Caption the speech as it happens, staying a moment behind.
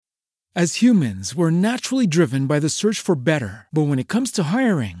As humans, we're naturally driven by the search for better. But when it comes to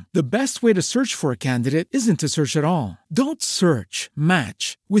hiring, the best way to search for a candidate isn't to search at all. Don't search,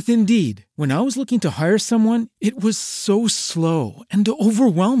 match with Indeed. When I was looking to hire someone, it was so slow and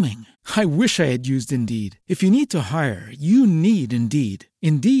overwhelming. I wish I had used Indeed. If you need to hire, you need Indeed.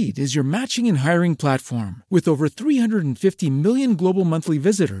 Indeed is your matching and hiring platform with over 350 million global monthly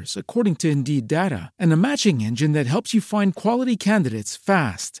visitors, according to Indeed data, and a matching engine that helps you find quality candidates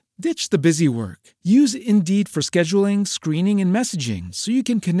fast. Ditch the busy work. Use Indeed for scheduling, screening, and messaging so you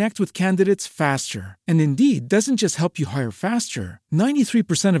can connect with candidates faster. And Indeed doesn't just help you hire faster.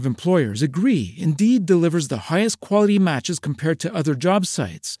 93% of employers agree Indeed delivers the highest quality matches compared to other job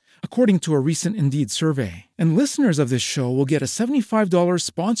sites, according to a recent Indeed survey. And listeners of this show will get a $75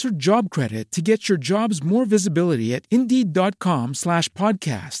 sponsored job credit to get your jobs more visibility at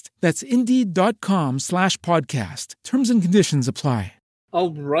Indeed.com/podcast. That's Indeed.com/podcast. Terms and conditions apply.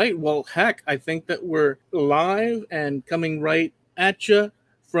 All right. Well, heck, I think that we're live and coming right at you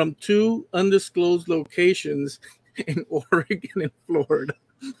from two undisclosed locations in Oregon and Florida.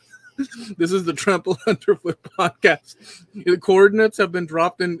 This is the Trampled Underfoot podcast. The coordinates have been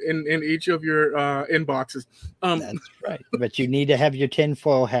dropped in each of your inboxes. That's right. But you need to have your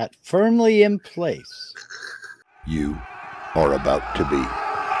tinfoil hat firmly in place. You are about to be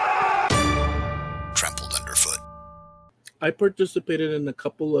Trampled Underfoot. I participated in a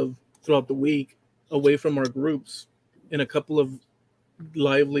couple of, throughout the week, away from our groups, in a couple of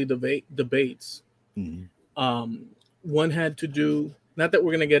lively debates. Mm-hmm. One had to do, not that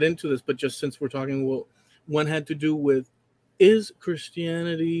we're going to get into this, but just since we're talking, well, one had to do with, is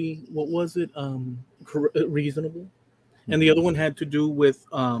Christianity, what was it, reasonable? Mm-hmm. And the other one had to do with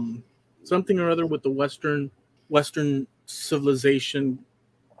something or other with the Western civilization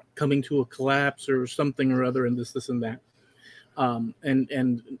coming to a collapse or something or other, and this and that.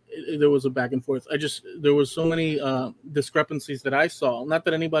 And there was a back and forth. There was so many discrepancies that I saw. Not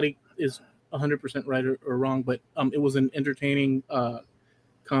that anybody is 100% right or wrong, but it was an entertaining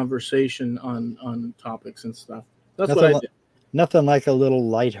conversation on topics and stuff. That's what I did. Nothing like a little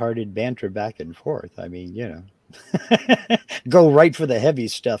lighthearted banter back and forth. I mean, you know, go right for the heavy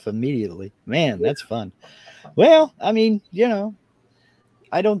stuff immediately. Man, that's fun. Well, I mean, you know,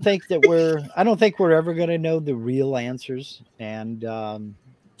 I don't think we're ever going to know the real answers. And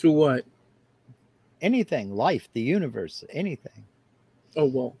to what? Anything, life, the universe, anything. Oh,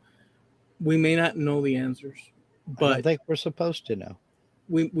 well, we may not know the answers, but I don't think we're supposed to know.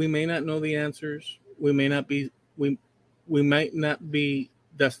 We may not know the answers. We may not be, we might not be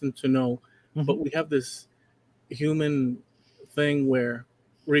destined to know, mm-hmm. but we have this human thing where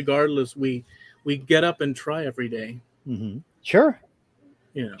regardless, we get up and try every day. Mm-hmm. Sure.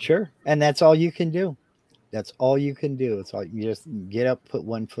 Yeah. Sure. And that's all you can do. That's all you can do. It's all you just get up, put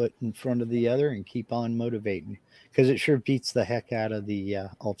one foot in front of the other and keep on motivating, because it sure beats the heck out of the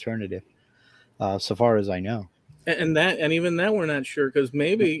alternative. So far as I know. And even that we're not sure, because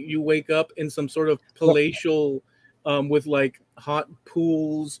maybe you wake up in some sort of palatial with like hot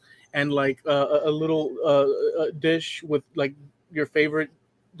pools and like a little dish with like your favorite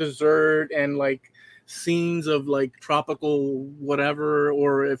dessert and like scenes of like tropical whatever,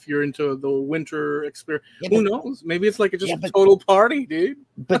 or if you're into the winter experience, who knows? Maybe it's like a total party, dude.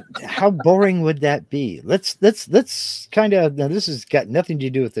 But how boring would that be? Let's kind of, now this has got nothing to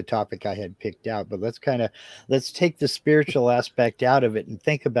do with the topic I had picked out, but let's take the spiritual aspect out of it and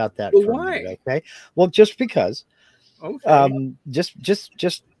think about that. Well, why? Minute, okay. Well, just because. Okay.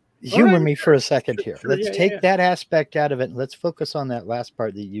 Just humor me for a second here. Sure, let's take that aspect out of it and let's focus on that last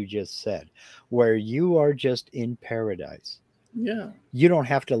part that you just said, where you are just in paradise. Yeah. You don't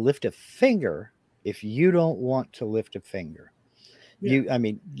have to lift a finger if you don't want to lift a finger. Yeah.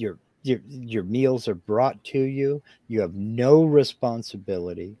 Your meals are brought to you. You have no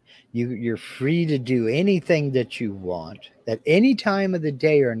responsibility. You're free to do anything that you want at any time of the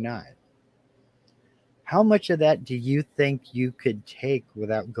day or night. How much of that do you think you could take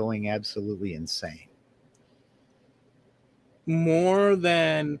without going absolutely insane? More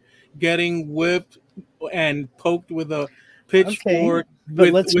than getting whipped and poked with a pitchfork. Okay,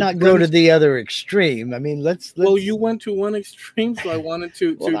 but let's not go to the other extreme. I mean, let's. Well, you went to one extreme, so I wanted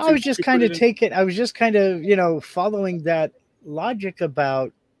to. Well, I was just kind of following that logic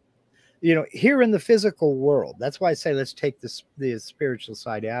about, here in the physical world. That's why I say let's take the spiritual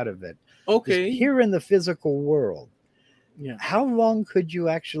side out of it. Okay. Here in the physical world, yeah. How long could you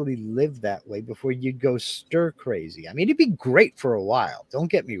actually live that way before you'd go stir crazy? I mean, it'd be great for a while.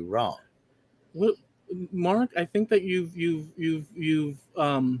 Don't get me wrong. Well, Mark, I think that you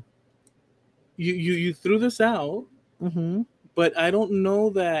threw this out, mm-hmm. but I don't know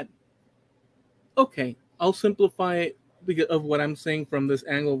that Okay, I'll simplify it because of what I'm saying from this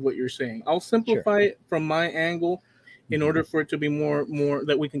angle of what you're saying. I'll Sure. simplify it from my angle in Mhm. order for it to be more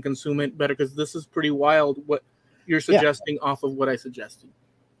that we can consume it better, because this is pretty wild what you're Yeah. suggesting off of what I suggested.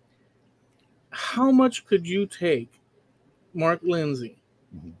 How much could you take, Mark Lindsay,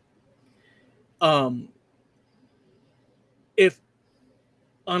 Mhm. um, if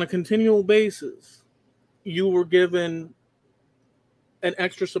on a continual basis you were given an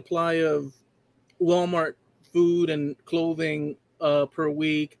extra supply of Walmart food and clothing per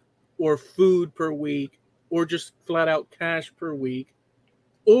week, or food per week, or just flat out cash per week,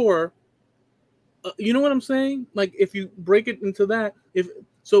 or you know what I'm saying? Like, if you break it into that, if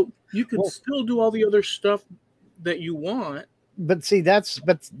so, you could Well, still do all the other stuff that you want. but see,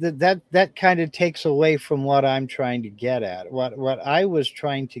 that kind of takes away from what I'm trying to get at. What I was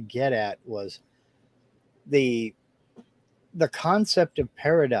trying to get at was the the concept of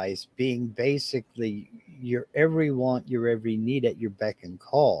paradise being basically your every want, your every need at your beck and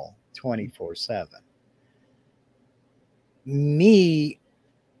call 24/7. Me,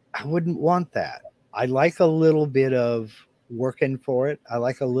 I wouldn't want that. I like a little bit of working for it. I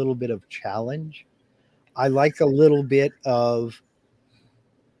like a little bit of challenge. I like a little bit of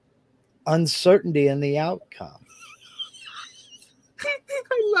uncertainty in the outcome.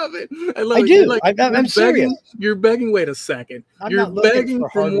 I love it. I love I it. do. You're like, I'm serious. You're begging. Wait a second. I'm You're not looking begging for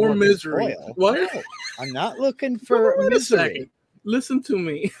for hard more work and misery. toil. What? No, I'm not looking Wait for a misery. second. Listen to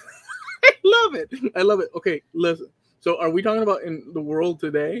me. I love it. I love it. Okay, listen. So, are we talking about in the world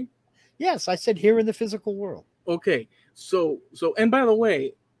today? Yes, I said here in the physical world. Okay. So, and by the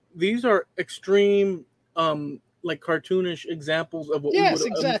way, these are extreme, like cartoonish examples of what we Yes, would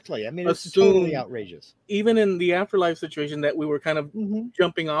exactly. I mean, it's totally assume, outrageous. even in the afterlife situation that we were kind of Mm-hmm.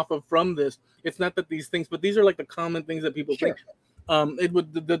 jumping off of from this. It's not that these things, but these are like the common things that people think. Sure. It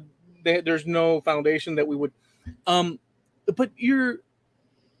would there's no foundation that we would, um, but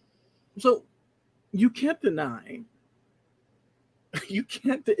so you can't deny, you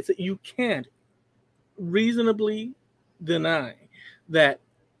can't reasonably deny that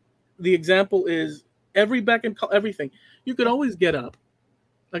the example is every back and call everything. You could always get up.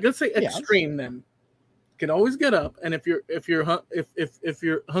 Like, let's say Yes. extreme, then you can always get up, and if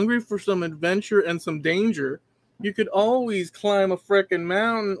you're hungry for some adventure and some danger, you could always climb a frickin'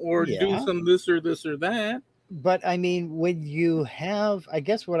 mountain or do Yeah. some this or that. But I mean, when you have, I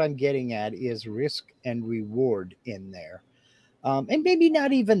guess what I'm getting at is risk and reward in there, and maybe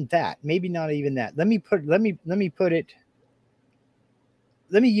not even that. Maybe not even that. Let me put it.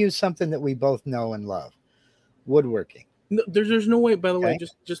 Let me use something that we both know and love: woodworking. No, there's no way. By the way, Okay.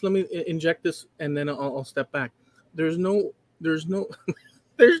 just let me inject this, and then I'll step back. There's no there's no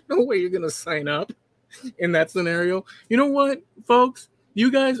there's no way you're gonna sign up in that scenario. You know what, folks? You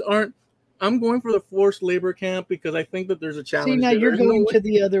guys aren't. I'm going for the forced labor camp because I think that there's a See, challenge now there. you're There's no going way. to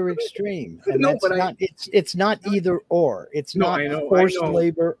the other extreme, and No, that's but not. It's not either or. It's No, not I know, forced I know.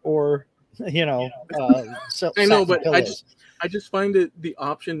 labor or so I know, satin but pillows. I just find it the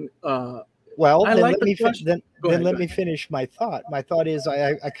option. Well, I then like let the me question. then Go then ahead, let go me ahead. finish my thought. My thought is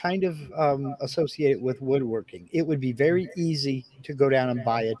I kind of associate it with woodworking. It would be very easy to go down and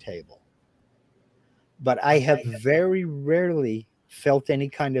buy a table, but I have very rarely felt any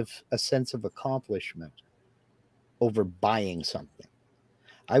kind of a sense of accomplishment over buying something.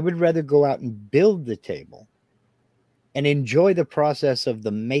 I would rather go out and build the table and enjoy the process of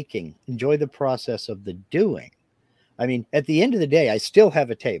the making, enjoy the process of the doing. I mean, at the end of the day, I still have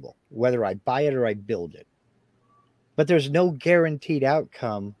a table, whether I buy it or I build it. But there's no guaranteed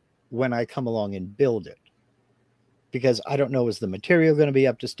outcome when I come along and build it because I don't know, is the material going to be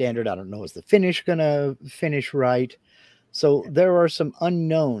up to standard? I don't know, is the finish going to finish right? So there are some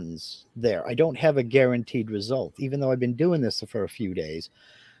unknowns there. I don't have a guaranteed result, even though I've been doing this for a few days.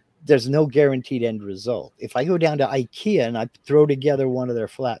 There's no guaranteed end result. If I go down to IKEA and I throw together one of their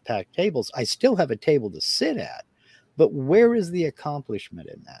flat pack tables, I still have a table to sit at. But where is the accomplishment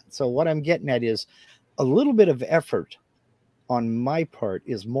in that? So what I'm getting at is a little bit of effort on my part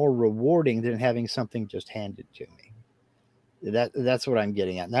is more rewarding than having something just handed to me. That's what I'm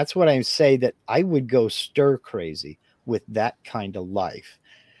getting at. And that's what I say, that I would go stir crazy with that kind of life.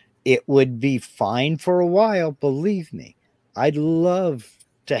 It would be fine for a while, believe me. I'd love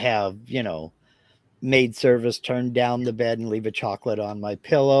to have, maid service turn down the bed and leave a chocolate on my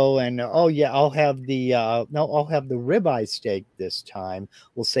pillow, and oh yeah, I'll have the ribeye steak this time.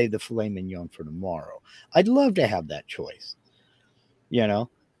 We'll save the filet mignon for tomorrow. I'd love to have that choice,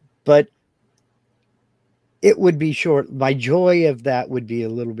 but it would be short. My joy of that would be a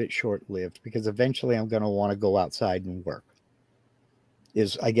little bit short-lived because eventually I'm going to want to go outside and work,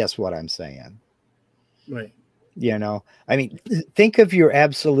 is I guess what I'm saying. Right. You know, I mean, think of your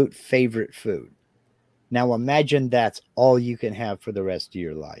absolute favorite food. Now imagine that's all you can have for the rest of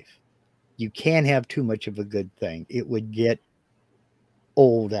your life. You can't have too much of a good thing. It would get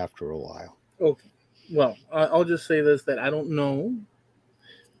old after a while. Okay. Well, I'll just say this, that I don't know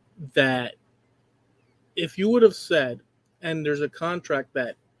that if you would have said, and there's a contract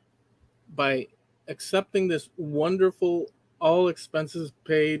that by accepting this wonderful, all expenses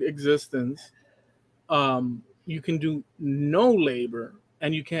paid existence, you can do no labor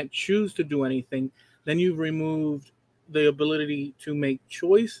and you can't choose to do anything, then you've removed the ability to make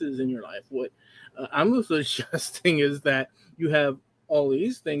choices in your life. What I'm suggesting is that you have all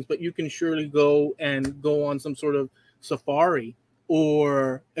these things, but you can surely go on some sort of safari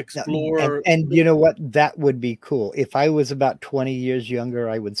or explore. And you know what? That would be cool. If I was about 20 years younger,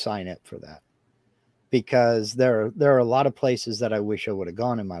 I would sign up for that. Because there are a lot of places that I wish I would have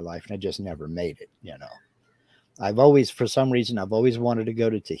gone in my life, and I just never made it, you know. For some reason, I've always wanted to go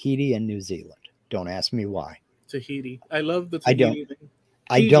to Tahiti and New Zealand. Don't ask me why. Tahiti. I love the Tahiti thing.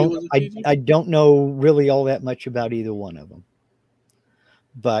 I don't know really all that much about either one of them.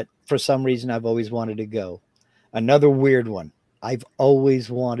 But for some reason, I've always wanted to go. Another weird one. I've always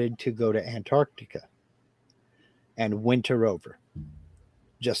wanted to go to Antarctica and winter over,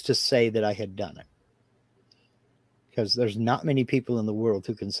 just to say that I had done it. Because there's not many people in the world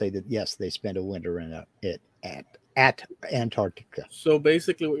who can say that, yes, they spent a winter at Antarctica. So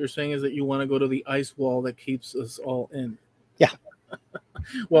basically what you're saying is that you want to go to the ice wall that keeps us all in. Yeah.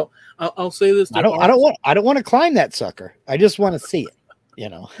 Well, I'll say this. I don't want to climb that sucker. I just want to see it, you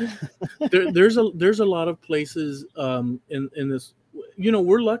know. there's a lot of places in this, you know,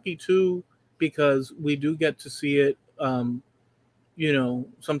 we're lucky too, because we do get to see it, you know,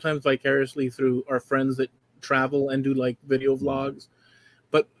 sometimes vicariously through our friends that travel and do like video vlogs,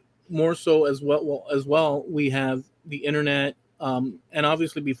 but more so as well we have the internet, and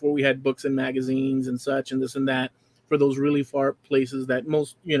obviously before we had books and magazines and such and this and that for those really far places that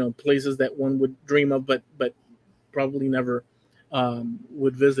most, you know, places that one would dream of but probably never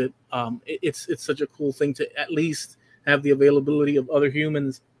would visit. It's such a cool thing to at least have the availability of other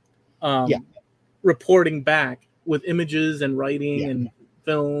humans reporting back with images and writing and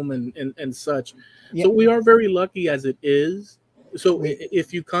film and such. So we are very lucky as it is. So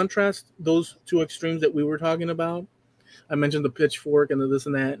if you contrast those two extremes that we were talking about, I mentioned the pitchfork and the this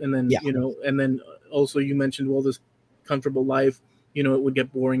and that, and then you know, and then also you mentioned, well, this comfortable life, you know, it would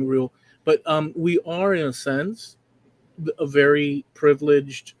get boring real. But we are in a sense a very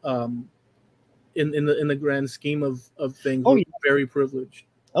privileged in the grand scheme of things. We're very privileged.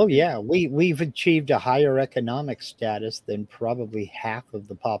 Oh yeah, we've achieved a higher economic status than probably half of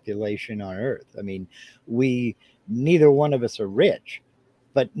the population on Earth. I mean, neither one of us are rich,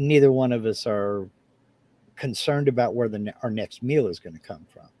 but neither one of us are concerned about where our next meal is going to come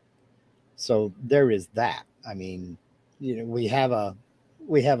from. So there is that. I mean, you know, we have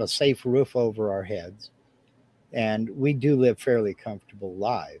a safe roof over our heads, and we do live fairly comfortable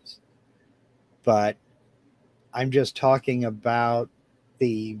lives. But I'm just talking about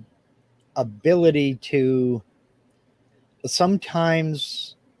the ability to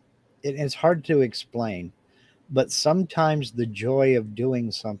sometimes, it's hard to explain, but sometimes the joy of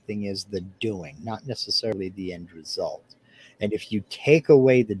doing something is the doing, not necessarily the end result. And if you take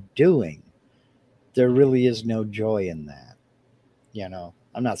away the doing, there really is no joy in that. You know,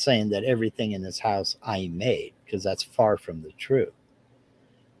 I'm not saying that everything in this house I made, because that's far from the truth.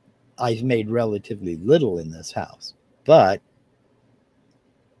 I've made relatively little in this house, but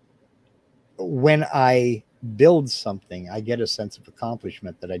when I build something, I get a sense of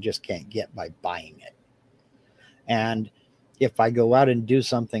accomplishment that I just can't get by buying it. And if I go out and do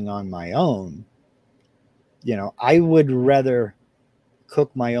something on my own, you know, I would rather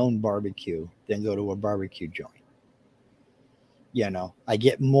cook my own barbecue than go to a barbecue joint. You know, I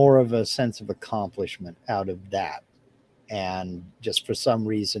get more of a sense of accomplishment out of that. And just for some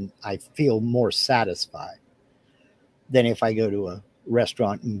reason, I feel more satisfied than if I go to a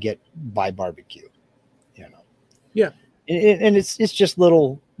restaurant and buy barbecue, you know. Yeah. And it's just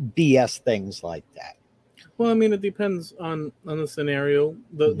little BS things like that. Well, I mean, it depends on the scenario.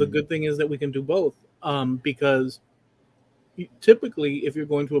 The good thing is that we can do both, because typically if you're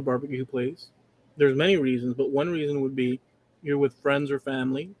going to a barbecue place, there's many reasons, but one reason would be you're with friends or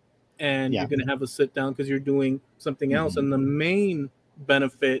family, and you're going to have a sit down because you're doing something else. And the main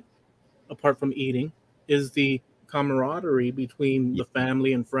benefit, apart from eating, is the camaraderie between the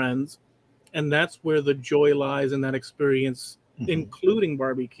family and friends. And that's where the joy lies in that experience, including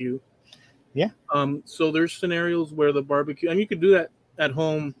barbecue. Yeah. So there's scenarios where the barbecue, and you could do that at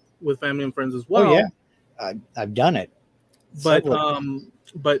home with family and friends as well. Oh, yeah. I've done it. But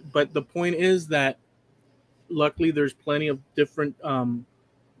but the point is that luckily there's plenty of different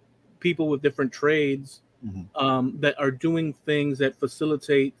people with different trades that are doing things that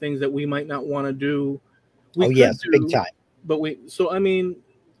facilitate things that we might not want to do. Big time. But so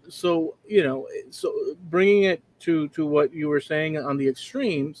bringing it to what you were saying on the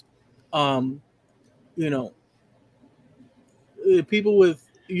extremes, people with,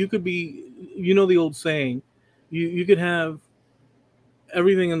 you could be, the old saying, you could have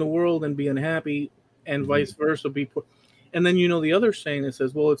everything in the world and be unhappy, and vice versa, and then the other saying that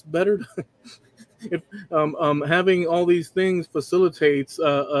says, well, it's better to, if having all these things facilitates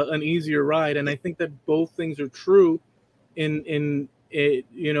an easier ride. And I think that both things are true in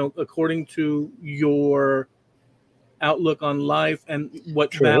according to your outlook on life and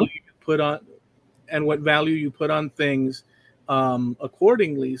what value you put on things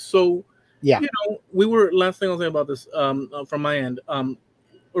accordingly. So we were, last thing I'll say about this from my end,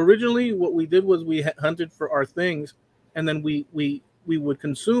 originally what we did was we hunted for our things, and then we would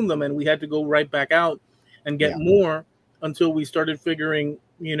consume them, and we had to go right back out and get more until we started figuring,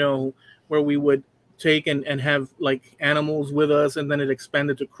 where we would take and have like animals with us, and then it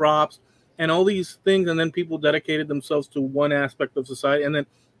expanded to crops and all these things, and then people dedicated themselves to one aspect of society, and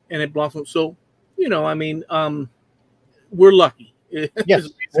it blossomed. So we're lucky. Yes,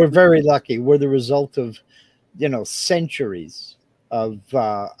 we're very lucky. We're the result of centuries of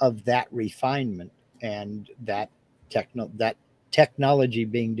that refinement and that technology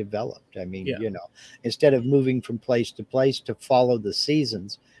being developed. Instead of moving from place to place to follow the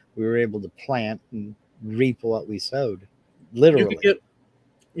seasons, we were able to plant and reap what we sowed. Literally.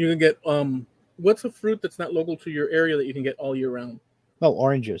 You can get what's a fruit that's not local to your area that you can get all year round? Oh,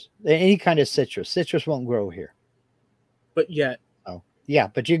 oranges. Any kind of citrus. Citrus won't grow here. But yet. Oh, yeah,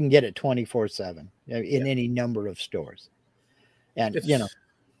 but you can get it 24/7 in any number of stores. And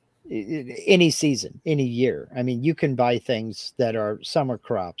any season, any year. You can buy things that are summer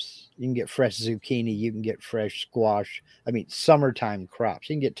crops. You can get fresh zucchini, you can get fresh squash. Summertime crops.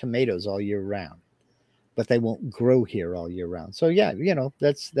 You can get tomatoes all year round, but they won't grow here all year round. So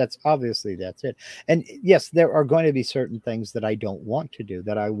that's obviously that's it. And yes, there are going to be certain things that I don't want to do,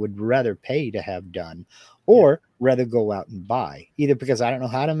 that I would rather pay to have done, or rather go out and buy, either because I don't know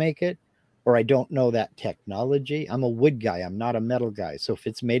how to make it, or I don't know that technology. I'm a wood guy. I'm not a metal guy. So if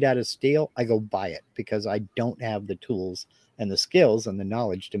it's made out of steel, I go buy it because I don't have the tools and the skills and the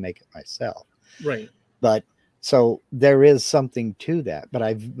knowledge to make it myself. Right. But so there is something to that. But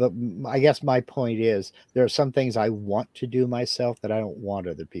I guess my point is, there are some things I want to do myself that I don't want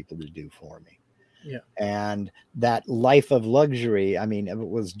other people to do for me. Yeah. And that life of luxury, it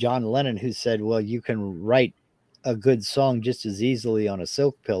was John Lennon who said, well, you can write a good song just as easily on a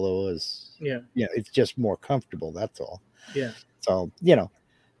silk pillow as it's just more comfortable. That's all. Yeah. So,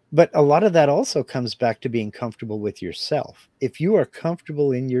 but a lot of that also comes back to being comfortable with yourself. If you are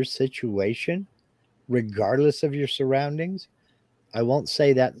comfortable in your situation, regardless of your surroundings, I won't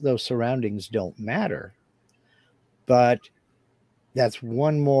say that those surroundings don't matter, but that's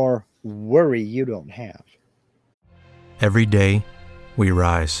one more worry you don't have. Every day we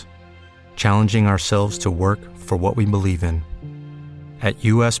rise, challenging ourselves to work for what we believe in. At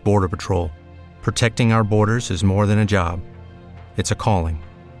U.S. Border Patrol, protecting our borders is more than a job. It's a calling.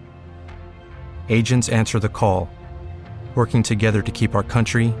 Agents answer the call, working together to keep our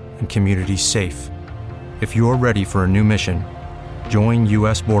country and communities safe. If you're ready for a new mission, join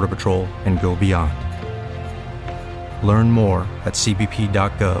U.S. Border Patrol and go beyond. Learn more at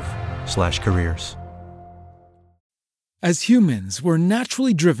cbp.gov/careers. As humans, we're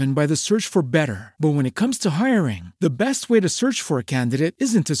naturally driven by the search for better. But when it comes to hiring, the best way to search for a candidate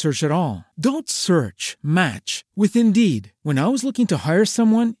isn't to search at all. Don't search, match with Indeed. When I was looking to hire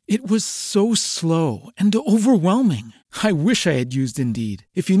someone, it was so slow and overwhelming. I wish I had used Indeed.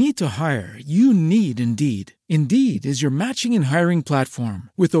 If you need to hire, you need Indeed. Indeed is your matching and hiring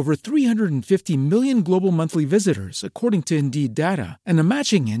platform with over 350 million global monthly visitors, according to Indeed data, and a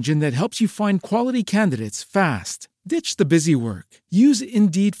matching engine that helps you find quality candidates fast. Ditch the busy work. Use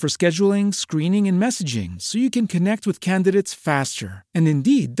Indeed for scheduling, screening, and messaging so you can connect with candidates faster. And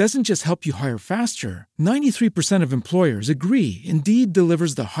Indeed doesn't just help you hire faster. 93% of employers agree Indeed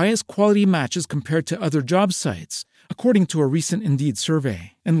delivers the highest quality matches compared to other job sites, according to a recent Indeed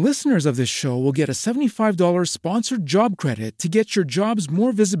survey. And listeners of this show will get a $75 sponsored job credit to get your jobs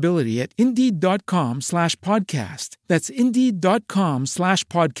more visibility at Indeed.com/podcast. That's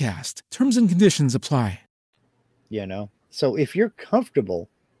Indeed.com/podcast. Terms and conditions apply. So if you're comfortable,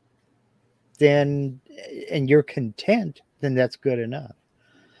 then, and you're content, then that's good enough.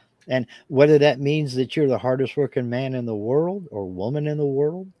 And whether that means that you're the hardest working man in the world or woman in the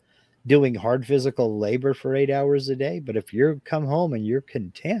world, doing hard physical labor for 8 hours a day, but if you come home and you're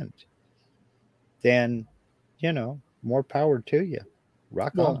content, then, more power to you.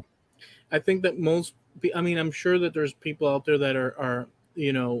 Rock Well, on. I think that I mean, I'm sure that there's people out there that are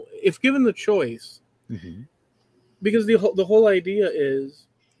if given the choice, Mm-hmm. because the whole idea is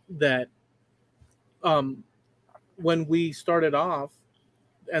that when we started off,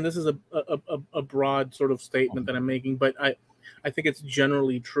 and this is a broad sort of statement that I'm making, but I think it's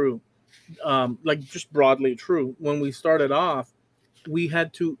generally true, like just broadly true. When we started off, we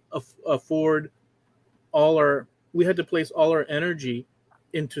had to afford we had to place all our energy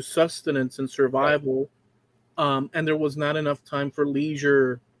into sustenance and survival, and there was not enough time for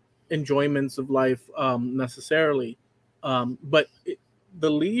leisure enjoyments of life necessarily. But the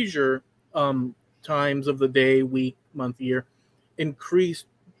leisure times of the day, week, month, year increased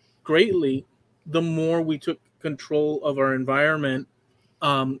greatly the more we took control of our environment,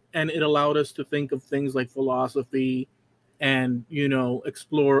 and it allowed us to think of things like philosophy and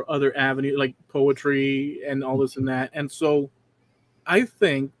explore other avenues like poetry and all this and that. And so I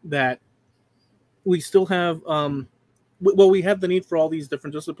think that we still have we have the need for all these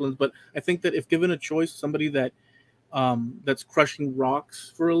different disciplines, but I think that if given a choice, somebody that's crushing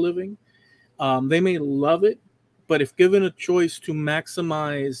rocks for a living, they may love it, but if given a choice to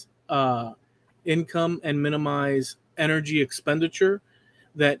maximize income and minimize energy expenditure,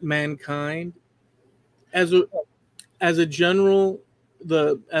 that mankind, as a general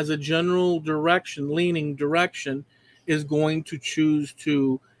leaning direction, is going to choose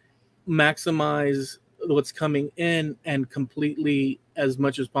to maximize what's coming in and completely, as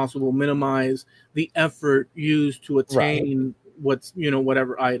much as possible, minimize the effort used to attain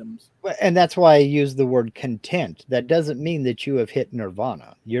whatever items. And that's why I use the word content. That doesn't mean that you have hit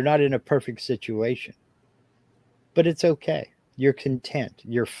nirvana. You're not in a perfect situation, but it's okay. You're content.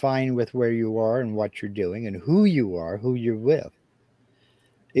 You're fine with where you are and what you're doing and who you are, who you're with.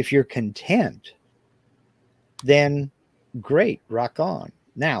 If you're content, then great, rock on.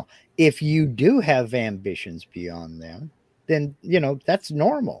 Now, if you do have ambitions beyond them, then, that's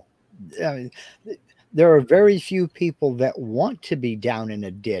normal. I mean, there are very few people that want to be down in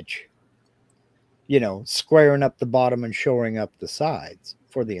a ditch, squaring up the bottom and shoring up the sides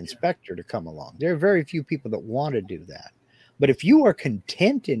for the inspector to come along. There are very few people that want to do that. But if you are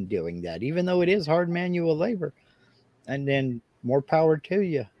content in doing that, even though it is hard manual labor, and then more power to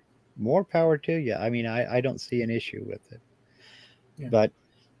you. More power to you. I mean, I don't see an issue with it. Yeah. But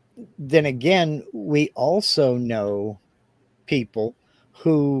then again, we also know people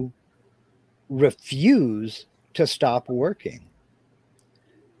who refuse to stop working.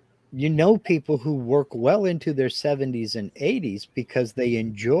 People who work well into their 70s and 80s because they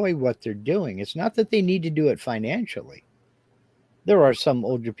enjoy what they're doing. It's not that they need to do it financially. There are some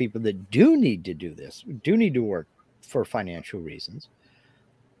older people that do need to do this, do need to work for financial reasons.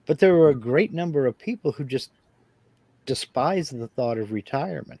 But there are a great number of people who just despise the thought of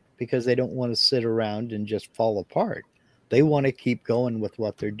retirement because they don't want to sit around and just fall apart. They want to keep going with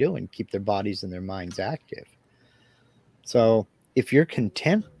what they're doing, keep their bodies and their minds active. So if you're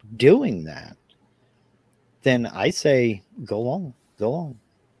content doing that, then I say go on.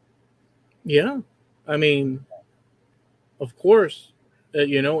 Yeah. I mean, of course,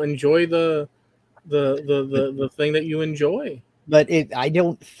 enjoy the thing that you enjoy. But I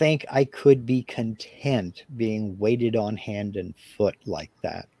don't think I could be content being weighted on hand and foot like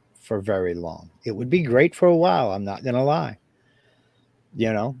that for very long. It would be great for a while. I'm not going to lie.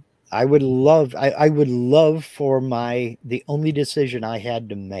 I would love for the only decision I had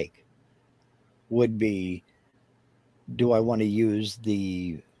to make would be, do I want to use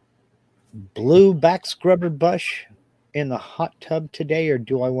the blue back scrubber brush in the hot tub today, or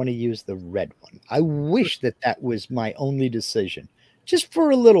do I want to use the red one? I wish that was my only decision, just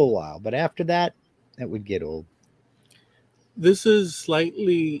for a little while. But after that, that would get old. This is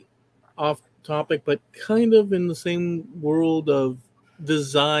slightly off topic, but kind of in the same world of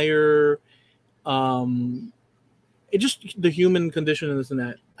desire. It just the human condition and this and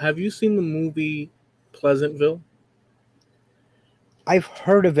that. Have you seen the movie Pleasantville? I've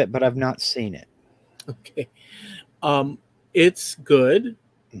heard of it, but I've not seen it. Okay. It's good.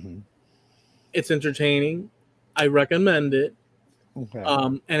 Mm-hmm. It's entertaining. I recommend it. Okay.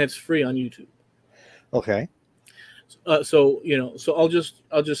 And it's free on YouTube. Okay. So I'll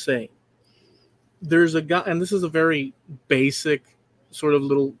just say there's a guy, and this is a very basic sort of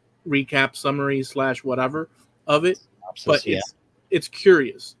little recap summary / whatever of it, but it's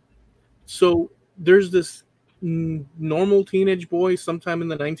curious. So there's this normal teenage boy sometime in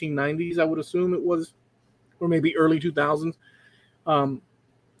the 1990s, I would assume it was, or maybe early 2000s,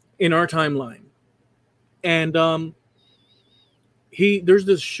 in our timeline. And there's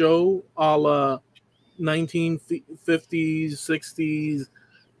this show a la 1950s, 60s,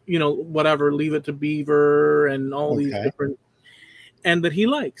 whatever, Leave It to Beaver and all these different, and that he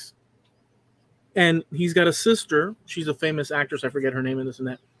likes. And he's got a sister. She's a famous actress. I forget her name and this and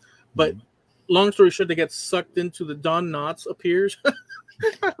that. But long story short, they get sucked into the Don Knotts appears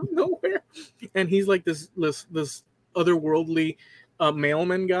out of nowhere. And he's like this otherworldly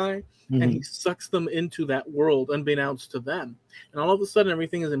mailman guy. And he sucks them into that world unbeknownst to them. And all of a sudden,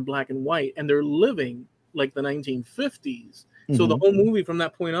 everything is in black and white. And they're living like the 1950s. So the whole movie from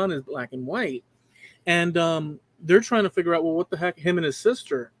that point on is black and white. And they're trying to figure out, well, what the heck him and his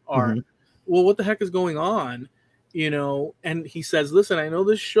sister are. Well, what the heck is going on? And he says, listen, I know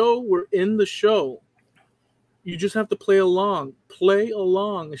this show. We're in the show. You just have to play along. Play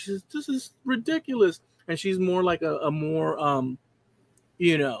along. And she says, this is ridiculous. And she's more like a more,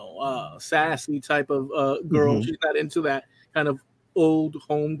 sassy type of girl. She's not into that kind of old,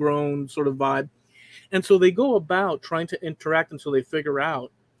 homegrown sort of vibe. And so they go about trying to interact until they figure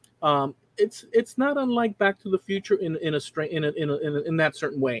out. It's not unlike Back to the Future in that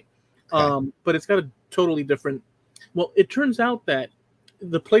certain way. But it's got a totally different. Well, it turns out that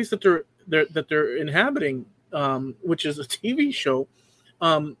the place that they're inhabiting, which is a TV show,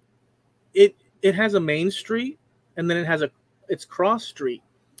 it has a main street, and then it's cross street,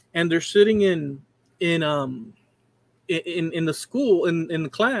 and they're sitting in the school in the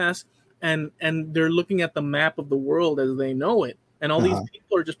class, and they're looking at the map of the world as they know it, and all these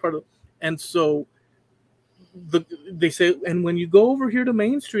people are just part of. And so they say, and when you go over here to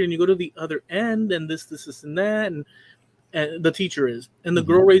Main Street and you go to the other end, and this and that, and the teacher is, and the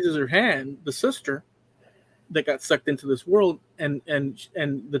girl raises her hand, the sister that got sucked into this world, and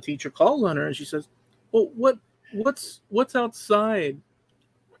the teacher calls on her, and she says, well, what's outside?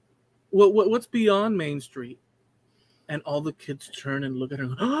 What's beyond Main Street? And all the kids turn and look at her,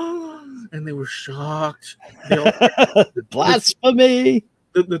 and they were shocked. Blasphemy.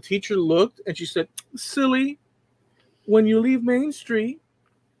 The teacher looked, and she said, silly, when you leave Main Street,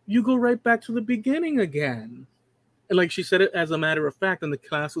 you go right back to the beginning again. And like she said it as a matter of fact, and the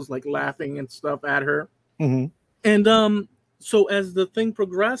class was like laughing and stuff at her. And so as the thing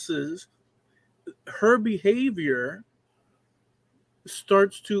progresses, her behavior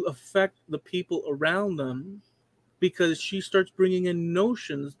starts to affect the people around them, because she starts bringing in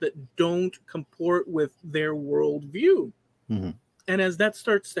notions that don't comport with their worldview. And as that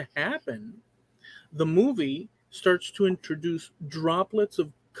starts to happen, the movie starts to introduce droplets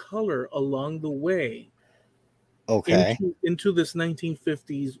of color along the way into this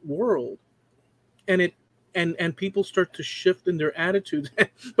 1950s world. And people start to shift in their attitudes.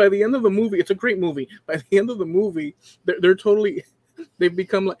 By the end of the movie, it's a great movie. By the end of the movie, they're totally, they've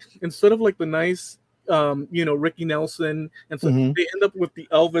become like, instead of like the nice, Ricky Nelson, and so they end up with the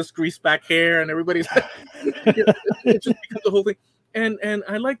Elvis greased back hair, and everybody's it just becomes the whole thing. And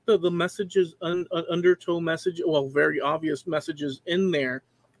I like the messages, undertow message, well, very obvious messages in there,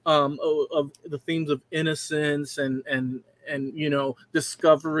 of the themes of innocence and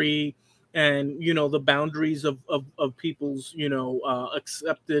discovery, and the boundaries of people's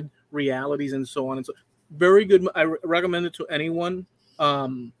accepted realities, and so on. And so, very good. I recommend it to anyone.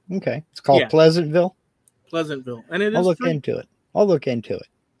 It's called Pleasantville. Pleasantville, and I'll look into it. I'll look into it.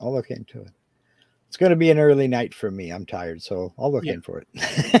 It's going to be an early night for me. I'm tired, so I'll look in for it.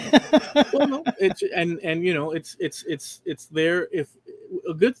 Well, no, it's it's there. If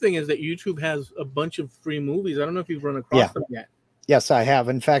a good thing is that YouTube has a bunch of free movies. I don't know if you've run across them yet. Yes, I have.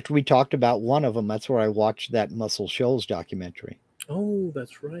 In fact, we talked about one of them. That's where I watched that Muscle Shoals documentary. Oh,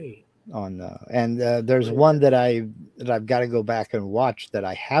 that's right. There's one that I've got to go back and watch that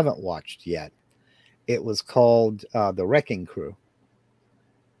I haven't watched yet. It was called The Wrecking Crew,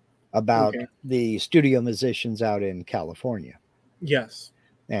 about the studio musicians out in California. Yes.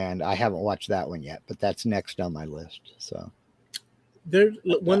 And I haven't watched that one yet, but that's next on my list. So there's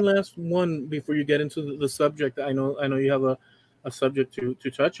one last one before you get into the subject. I know you have a subject to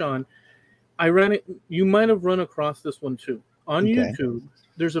touch on. You might have run across this one too. On YouTube,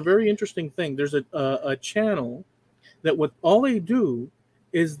 there's a very interesting thing. There's a channel that all they do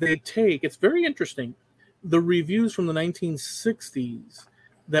is they take, it's very interesting, the reviews from the 1960s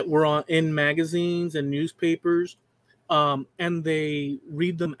that were in magazines and newspapers, and they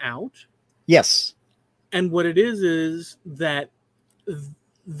read them out. Yes. And what it is that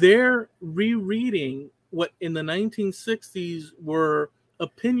they're rereading what in the 1960s were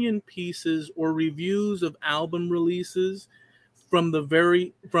opinion pieces or reviews of album releases from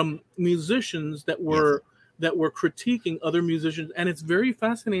musicians that were critiquing other musicians, and it's very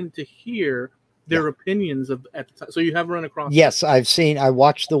fascinating to hear their opinions of at the time. So you have run across. Yes, I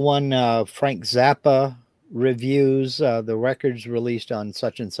watched the one Frank Zappa reviews the records released on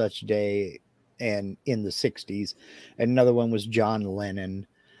such and such day and in the 60s. And another one was John Lennon.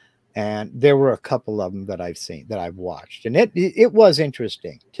 And there were a couple of them that I've watched. And it was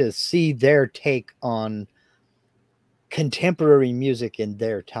interesting to see their take on contemporary music in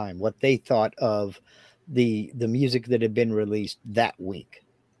their time, what they thought of the music that had been released that week.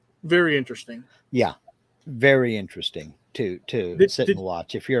 Very interesting. Yeah, very interesting to sit and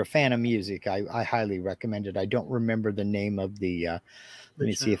watch. If you're a fan of music, I highly recommend it. I don't remember the name of the let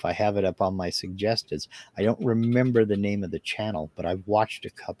me see if I have it up on my suggestions. I don't remember the name of the channel, but I've watched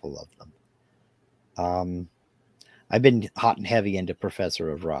a couple of them. I've been hot and heavy into Professor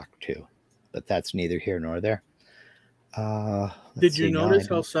of Rock too, but that's neither here nor there. Did you notice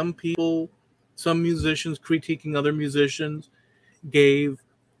how some musicians critiquing other musicians gave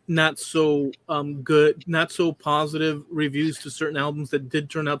not so good, not so positive reviews to certain albums that did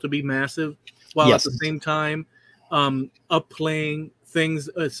turn out to be massive, while at the same time upplaying things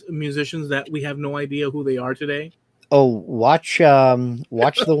as musicians that we have no idea who they are today? Oh, watch the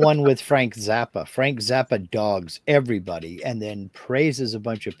one with Frank Zappa. Frank Zappa dogs everybody and then praises a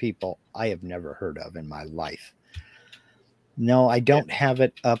bunch of people I have never heard of in my life. No, I don't have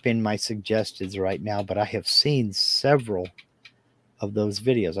it up in my suggestions right now, but I have seen several of those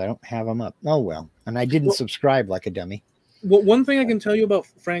videos. I don't have them up. Oh, well. And I didn't subscribe like a dummy. Well, one thing I can tell you about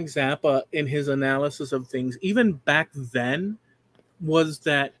Frank Zappa in his analysis of things, even back then, was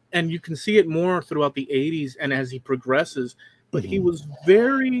that, and you can see it more throughout the 80s and as he progresses, but he was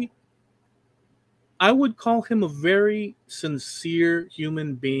I would call him a very sincere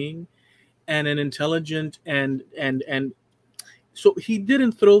human being and an intelligent and so he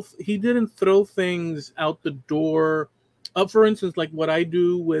didn't throw things out the door. For instance, like what I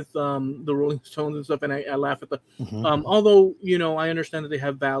do with the Rolling Stones and stuff, and I laugh at the although I understand that they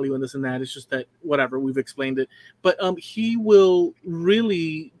have value and this and that. It's just that whatever, we've explained it. But he will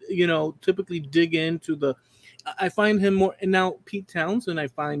really typically dig into the. I find him more, and now Pete Townsend I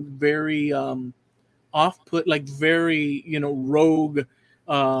find very off-put, like very rogue,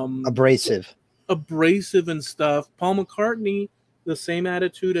 abrasive and stuff. Paul McCartney, the same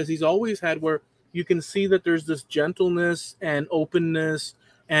attitude as he's always had, where you can see that there's this gentleness and openness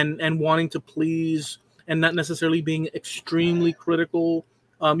and wanting to please and not necessarily being extremely critical.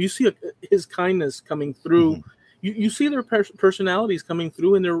 You see his kindness coming through. You see their personalities coming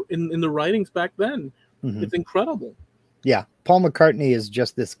through in the writings back then. It's incredible. Yeah, Paul McCartney is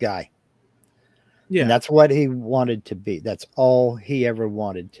just this guy. Yeah, and that's what he wanted to be. That's all he ever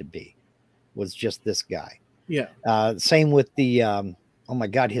wanted to be, was just this guy. Yeah. Same with the oh my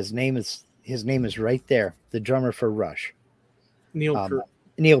God, his name is right there. The drummer for Rush,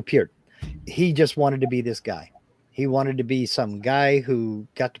 Neil Peart. He just wanted to be this guy. He wanted to be some guy who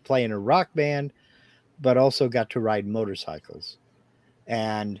got to play in a rock band, but also got to ride motorcycles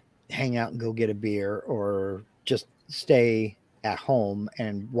and hang out and go get a beer or just stay at home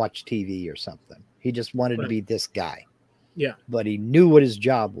and watch TV or something. He just wanted to be this guy. Yeah. But he knew what his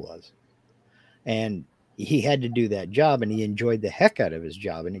job was. And he had to do that job, and he enjoyed the heck out of his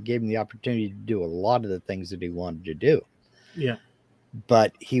job, and it gave him the opportunity to do a lot of the things that he wanted to do. Yeah.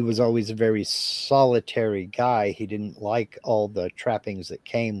 But he was always a very solitary guy. He didn't like all the trappings that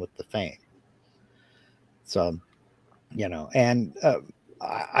came with the fame. So, and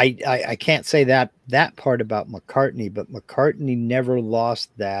I can't say that part about McCartney, but McCartney never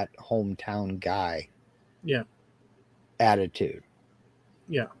lost that hometown guy attitude.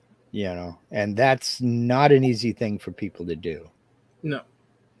 Yeah. And that's not an easy thing for people to do. No.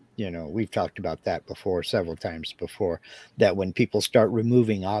 We've talked about that before, several times before, that when people start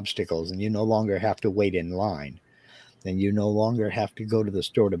removing obstacles and you no longer have to wait in line, and you no longer have to go to the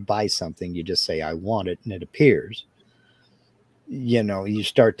store to buy something, you just say, I want it, and it appears. You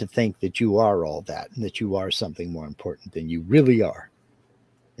start to think that you are all that, and that you are something more important than you really are.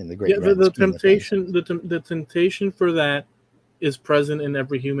 In the great the temptation, the temptation for that is present in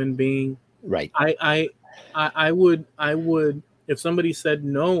every human being. Right. I would, if somebody said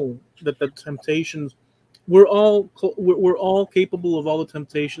no, that the temptations, we're all capable of all the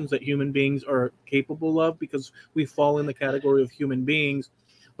temptations that human beings are capable of, because we fall in the category of human beings,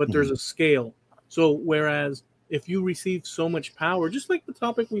 but there's a scale. So whereas if you receive so much power, just like the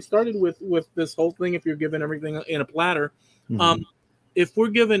topic we started with this whole thing, if you're given everything in a platter, if we're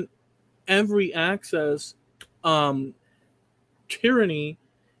given every access tyranny,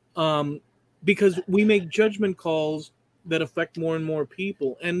 because we make judgment calls that affect more and more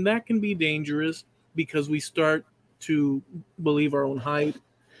people, and that can be dangerous because we start to believe our own hype,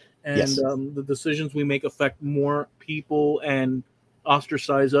 and Yes. The decisions we make affect more people and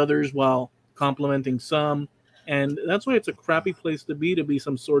ostracize others while complimenting some, and that's why it's a crappy place to be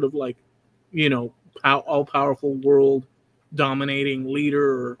some sort of like, all-powerful world dominating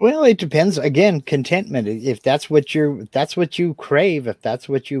leader. Or, Well, it depends. Again, contentment. If that's what you crave, if that's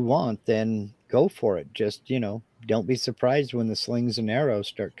what you want, then go for it. Just, don't be surprised when the slings and arrows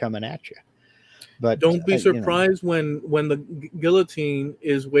start coming at you. But don't be surprised when the guillotine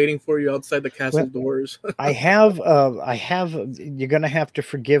is waiting for you outside the castle doors. I have, you're going to have to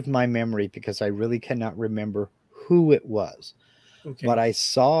forgive my memory because I really cannot remember who it was. Okay. But I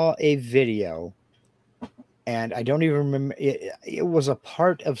saw a video and I don't even remember. It was a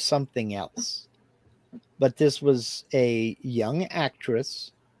part of something else. But this was a young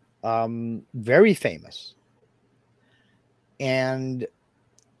actress, very famous. And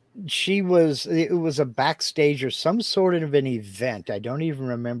it was a backstage or some sort of an event. I don't even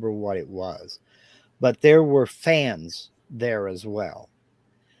remember what it was, but there were fans there as well.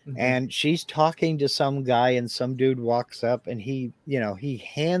 Mm-hmm. And she's talking to some guy and some dude walks up and he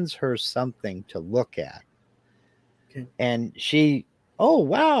hands her something to look at. Okay. And she, oh,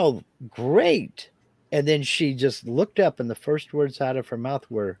 wow, great. And then she just looked up and the first words out of her mouth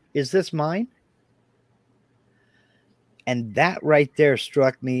were, "Is this mine?" And that right there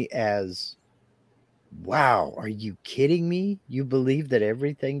struck me as, wow, are you kidding me? You believe that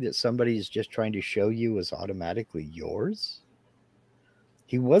everything that somebody is just trying to show you is automatically yours?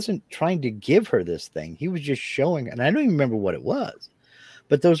 He wasn't trying to give her this thing. He was just showing, and I don't even remember what it was,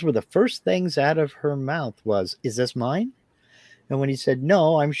 but those were the first things out of her mouth was, "Is this mine?" And when he said,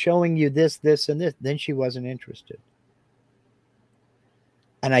 "No, I'm showing you this, this, and this," then she wasn't interested.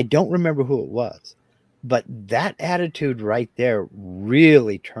 And I don't remember who it was. But that attitude right there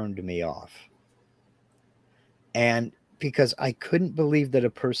really turned me off. And because I couldn't believe that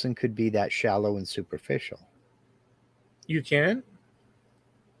a person could be that shallow and superficial. You can?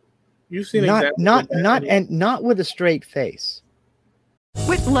 You've seen not with a straight face.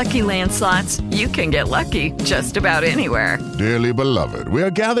 With Lucky Land Slots, you can get lucky just about anywhere. Dearly beloved, we are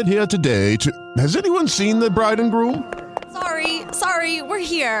gathered here today to... Has anyone seen the bride and groom? Sorry, we're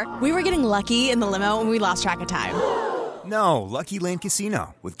here. We were getting lucky in the limo and we lost track of time. No, Lucky Land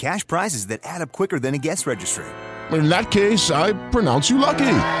Casino, with cash prizes that add up quicker than a guest registry. In that case, I pronounce you lucky.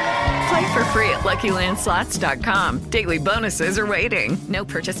 Play for free at LuckyLandSlots.com. Daily bonuses are waiting. No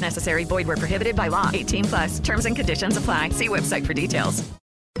purchase necessary. Void where prohibited by law. 18+. Terms and conditions apply. See website for details.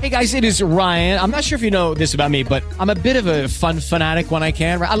 Hey guys, it is Ryan. I'm not sure if you know this about me, but I'm a bit of a fun fanatic when I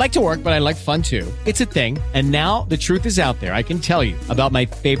can. I like to work, but I like fun too. It's a thing. And now the truth is out there. I can tell you about my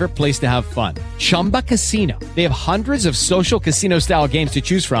favorite place to have fun. Chumba Casino. They have hundreds of social casino style games to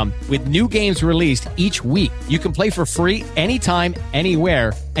choose from with new games released each week. You can play for free anytime,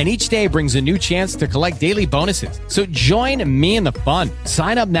 anywhere. And each day brings a new chance to collect daily bonuses. So join me in the fun.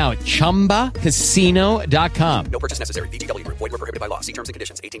 Sign up now at ChumbaCasino.com. No purchase necessary. VGW. Void where prohibited by law. See terms and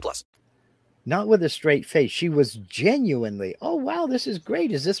conditions. 18+. Not with a straight face. She was genuinely, "Oh, wow, this is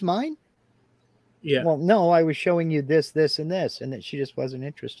great. Is this mine?" Yeah. Well, no, I was showing you this, this, and this. And that she just wasn't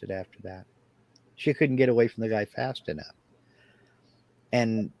interested after that. She couldn't get away from the guy fast enough.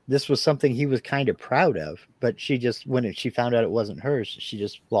 And this was something he was kind of proud of, but she just, when she found out it wasn't hers, she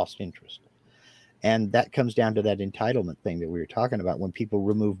just lost interest. And that comes down to that entitlement thing that we were talking about, when people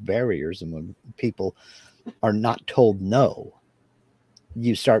remove barriers and when people are not told no,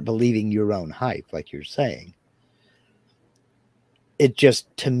 you start believing your own hype, like you're saying. It just,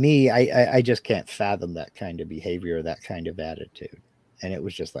 to me, I just can't fathom that kind of behavior or that kind of attitude. And it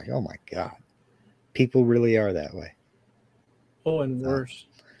was just like, oh my God, people really are that way. Oh, and worse.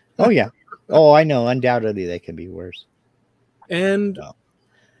 Oh, yeah. Oh, I know. Undoubtedly, they can be worse. And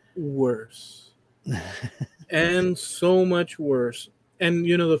worse. And so much worse. And,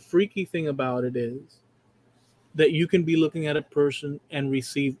 the freaky thing about it is that you can be looking at a person and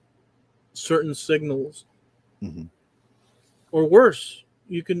receive certain signals. Mm-hmm. Or worse,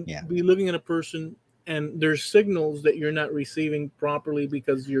 you can be looking at a person and there's signals that you're not receiving properly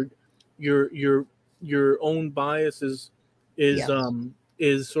because your own bias is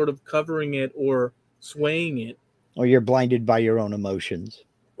sort of covering it or swaying it, or you're blinded by your own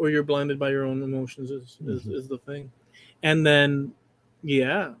emotions, is the thing. And then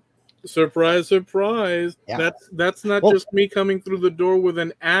surprise, that's not just me coming through the door with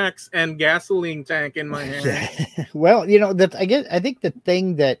an axe and gasoline tank in my hand. Well, I think the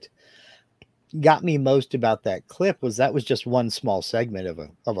thing that got me most about that clip was that was just one small segment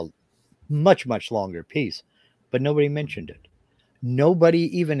of a much, much longer piece, but nobody mentioned it.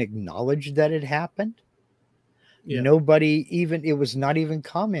 Nobody even acknowledged that it happened. Yeah. Nobody even, it was not even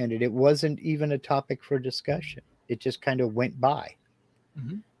commented. It wasn't even a topic for discussion. It just kind of went by,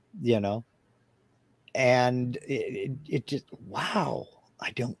 you know, and it just, wow.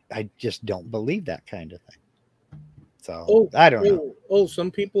 I just don't believe that kind of thing. So I don't know. Oh,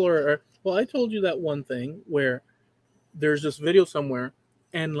 some people are, well, I told you that one thing where there's this video somewhere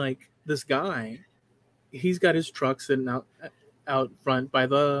and like this guy, he's got his truck sitting out front by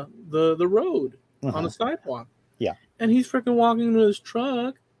the road on the sidewalk. Yeah. And he's freaking walking to his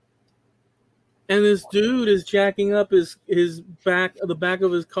truck, and this dude is jacking up his back, the back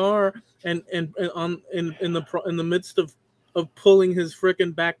of his car, and on in the midst of pulling his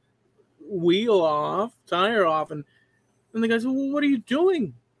freaking back tire off, and the guy said, "Well, what are you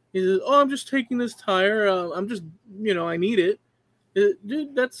doing?" He says, "Oh, I'm just taking this tire. I'm just, I need it."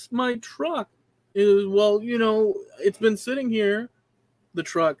 Dude, that's my truck. Well, it's been sitting here, the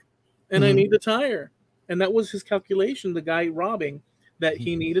truck, and I need the tire. And that was his calculation, the guy robbing, that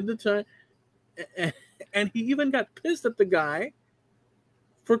he needed the tire. And he even got pissed at the guy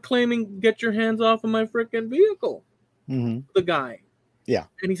for claiming, "Get your hands off of my freaking vehicle." The guy. Yeah.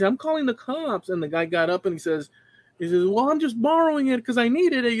 And he said, "I'm calling the cops." And the guy got up and he says, "Well, I'm just borrowing it because I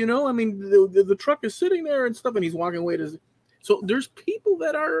needed it, I mean, the truck is sitting there and stuff." And he's walking away. So there's people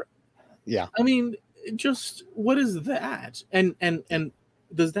that are, I mean, just, what is that? And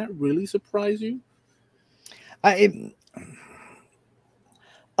does that really surprise you? A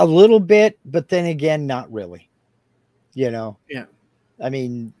little bit, but then again, not really. Yeah. I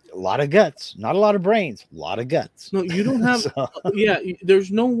mean, a lot of guts, not a lot of brains, a lot of guts. No, you don't have.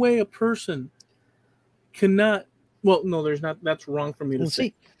 There's no way a person cannot. Well, no, there's not. That's wrong for me to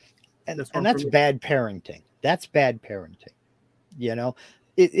say. And that's bad parenting. That's bad parenting.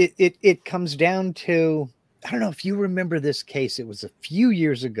 It comes down to, I don't know if you remember this case. It was a few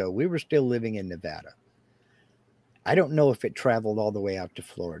years ago. We were still living in Nevada. I don't know if it traveled all the way out to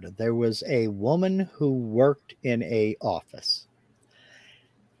Florida. There was a woman who worked in a office,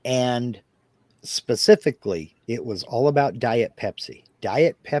 and specifically, it was all about Diet Pepsi.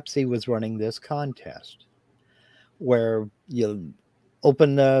 Diet Pepsi was running this contest where you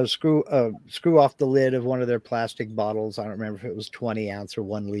open the screw off the lid of one of their plastic bottles. I don't remember if it was 20 ounce or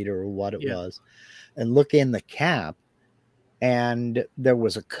 1 liter or what it was, and look in the cap, and there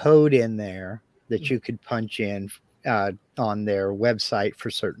was a code in there that you could punch in on their website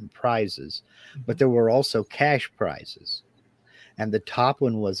for certain prizes, but there were also cash prizes, and the top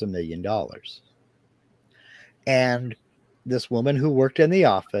one was $1 million. And this woman who worked in the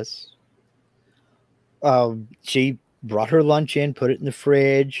office, she brought her lunch in, put it in the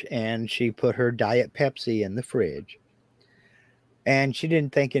fridge, and she put her Diet Pepsi in the fridge, and she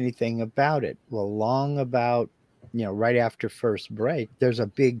didn't think anything about it. Well, right after first break, there's a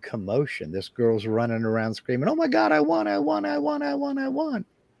big commotion. This girl's running around screaming, "Oh my God, I won, I won, I won, I won, I won."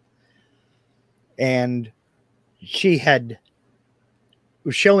 And she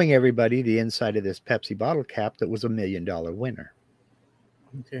was showing everybody the inside of this Pepsi bottle cap that was $1 million winner.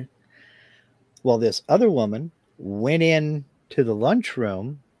 Okay. Well, this other woman went in to the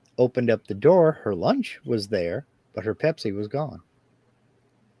lunchroom, opened up the door. Her lunch was there, but her Pepsi was gone.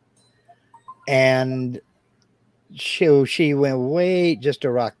 And she went, "Wait, just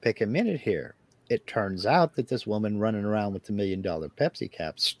a rock, pick a minute here." It turns out that this woman running around with the $1 million Pepsi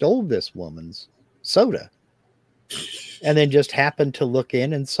cap stole this woman's soda, and then just happened to look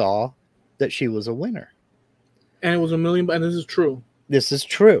in and saw that she was a winner. And it was $1 million. And this is true. This is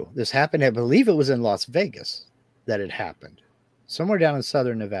true. This happened. I believe it was in Las Vegas that it happened, somewhere down in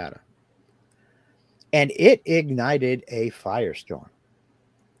southern Nevada, and it ignited a firestorm.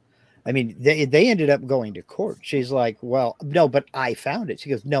 I mean, they ended up going to court. She's like, "Well, no, but I found it."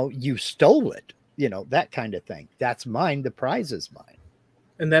 She goes, "No, you stole it." That kind of thing. "That's mine. The prize is mine."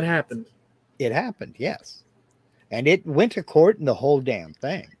 And that happened. It happened, yes. And it went to court and the whole damn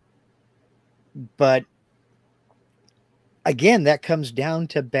thing. But again, that comes down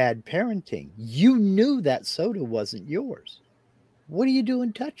to bad parenting. You knew that soda wasn't yours. What are you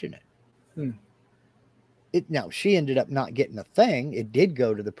doing touching it? Now, she ended up not getting a thing. It did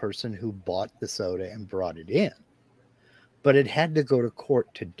go to the person who bought the soda and brought it in, but it had to go to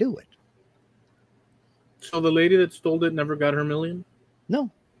court to do it. So the lady that stole it never got her $1 million? No,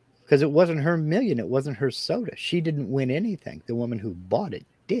 because it wasn't her $1 million. It wasn't her soda. She didn't win anything. The woman who bought it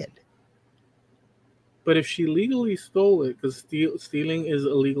did. But if she legally stole it, because stealing is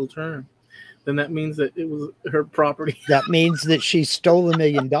a legal term, then that means that it was her property. That means that she stole $1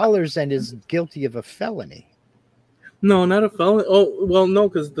 million and is guilty of a felony. No, not a felony. Oh, well, no,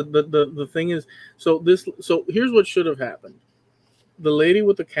 because the thing is, so here's what should have happened. The lady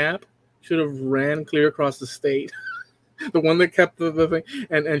with the cap should have ran clear across the state. The one that kept the thing,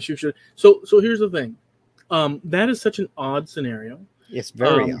 and she should. So here's the thing. That is such an odd scenario. It's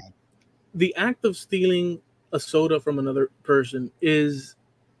very odd. The act of stealing a soda from another person is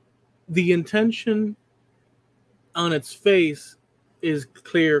the intention on its face is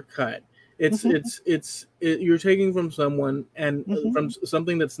clear cut. You're taking from someone and from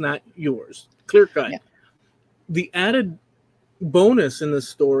something that's not yours. Clear cut. Yeah. The added bonus in this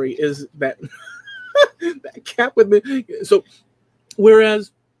story is that that cap with me. So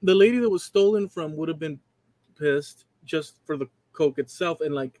whereas the lady that was stolen from would have been pissed just for the Coke itself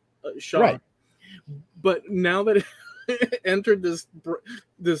and like shocked. Right. But now that it entered this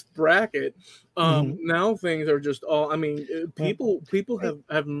bracket, now things are just all. I mean, people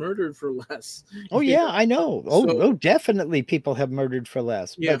have murdered for less. Oh yeah, I know. Oh, definitely, people have murdered for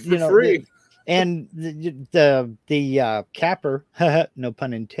less. Yeah, but, for free. And the capper, no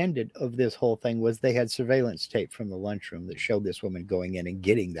pun intended, of this whole thing was they had surveillance tape from the lunchroom that showed this woman going in and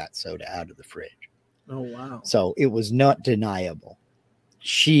getting that soda out of the fridge. Oh wow! So it was not deniable.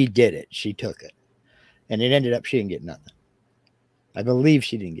 She did it. She took it. And it ended up she didn't get nothing. I believe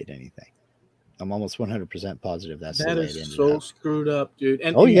she didn't get anything. I'm almost 100% positive that's that is so screwed up, dude.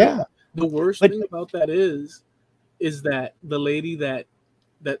 And yeah, the worst thing about that is that the lady that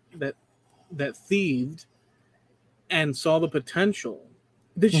thieved and saw the potential.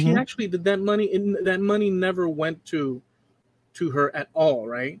 Did she actually did that money? That money never went to her at all,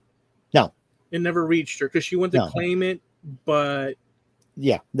 right? No, it never reached her because she went to claim it, but.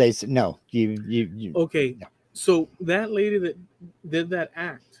 Yeah, they said no. You okay. No. So that lady that did that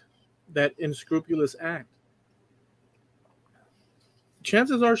act, that unscrupulous act,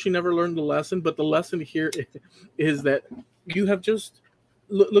 chances are she never learned the lesson. But the lesson here is that you have just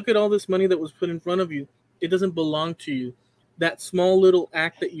look at all this money that was put in front of you. It doesn't belong to you. That small little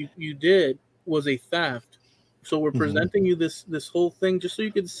act that you did was a theft. So we're presenting you this whole thing just so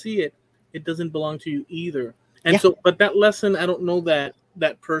you can see it. It doesn't belong to you either. And so, but that lesson, I don't know that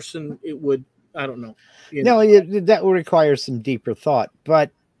person, it would, I don't know. That would require some deeper thought.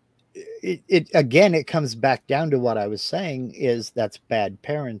 But it again, it comes back down to what I was saying is that's bad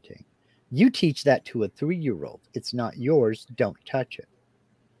parenting. You teach that to a 3-year-old. It's not yours. Don't touch it.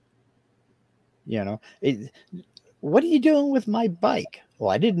 What are you doing with my bike?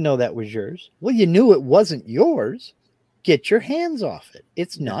 Well, I didn't know that was yours. Well, you knew it wasn't yours. Get your hands off it.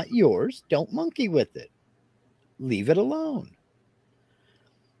 It's not yours. Don't monkey with it. Leave it alone.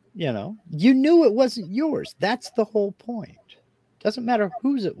 You knew it wasn't yours. That's the whole point. Doesn't matter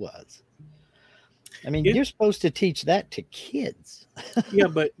whose it was. I mean, you're supposed to teach that to kids. Yeah,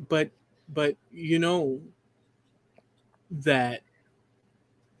 but that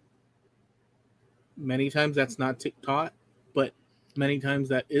many times that's not taught, but many times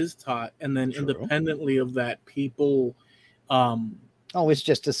that is taught, and then independently of that, people. Oh, it's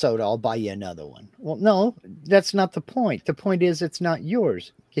just a soda. I'll buy you another one. Well, no, that's not the point. The point is it's not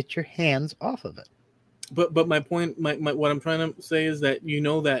yours. Get your hands off of it. But my point, what I'm trying to say is that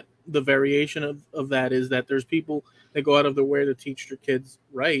that the variation of that is that there's people that go out of their way to teach their kids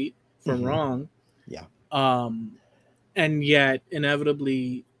right from wrong. Yeah. And yet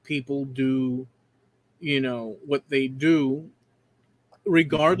inevitably people do, what they do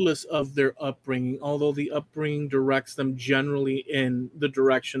regardless of their upbringing, although the upbringing directs them generally in the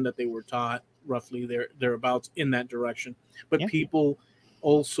direction that they were taught, roughly thereabouts in that direction. But people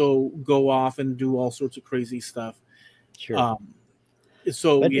also go off and do all sorts of crazy stuff. Sure.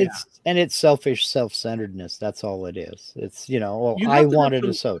 It's selfish self-centeredness. That's all it is. It's, I wanted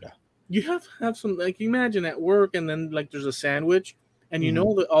a soda. You have to have some, like, imagine at work and then like there's a sandwich and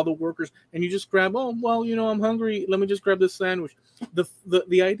that all the workers, and you just grab, I'm hungry. Let me just grab this sandwich.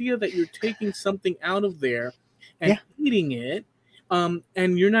 The idea that you're taking something out of there and eating it,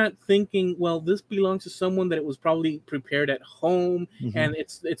 and you're not thinking, well, this belongs to someone that it was probably prepared at home, and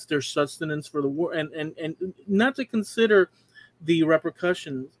it's their sustenance for the war, and not to consider the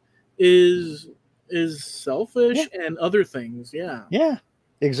repercussions is selfish and other things. Yeah. Yeah.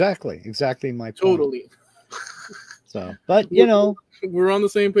 Exactly my point. Totally. So, but we're on the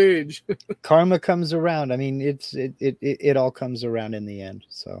same page. Karma comes around. I mean, it all comes around in the end.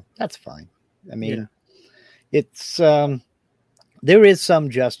 So that's fine. I mean, it's there is some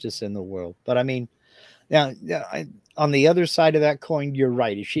justice in the world, but I mean, now on the other side of that coin, you're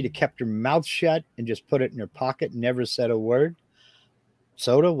right. If she'd have kept her mouth shut and just put it in her pocket, and never said a word,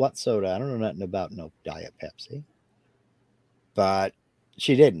 soda? What soda? I don't know nothing about no Diet Pepsi. But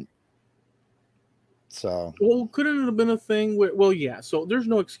she didn't. So, well, couldn't it have been a thing where? Well, yeah. So there's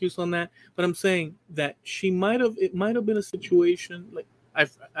no excuse on that. But I'm saying that she might have. It might have been a situation like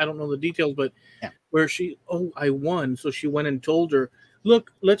I don't know the details, but yeah. where I won, so she went and told her,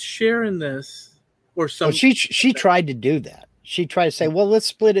 look, let's share in this, or something. Well, she tried to do that. She tried to say, well, let's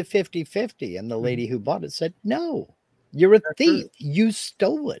split it 50-50. And the lady who bought it said, no, you're a thief. You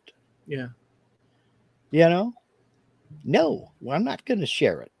stole it. Yeah. You know? No, well, I'm not going to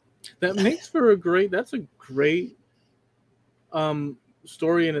share it. That makes for that's a great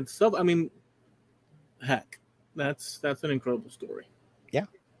story in itself. I mean, heck, that's an incredible story. Yeah.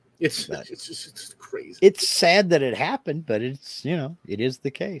 It's crazy. It's sad that it happened, but it's, it is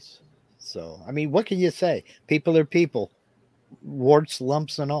the case. So, I mean, what can you say? People are people, warts,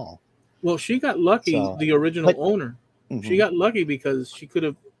 lumps, and all. Well, she got lucky, the original owner. Mm-hmm. She got lucky because she could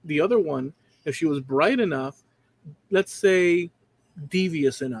have, the other one, if she was bright enough, let's say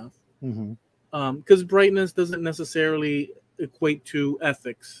devious enough, because brightness doesn't necessarily equate to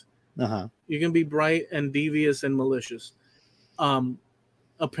ethics. You can be bright and devious and malicious.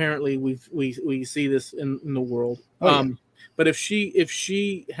 Apparently we see this in the world. But if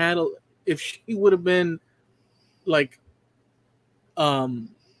she would have been like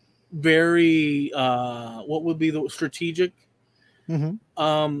very what would be the strategic, she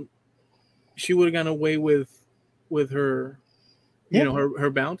would have gone away with her her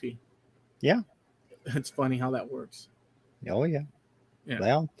bounty. Yeah, it's funny how that works. Oh yeah.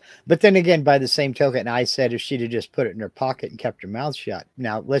 Well, but then again, by the same token, I said if she'd have just put it in her pocket and kept her mouth shut.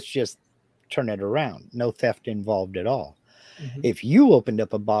 Now let's just turn it around. No theft involved at all. If you opened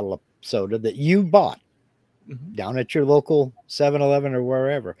up a bottle of soda that you bought down at your local 7-Eleven or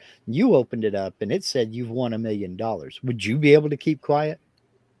wherever, you opened it up and it said you've won $1 million, would you be able to keep quiet?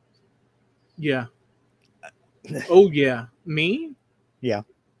 Yeah. Oh yeah. Me? Yeah.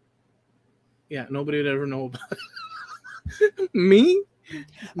 Yeah. Nobody would ever know about it. Me?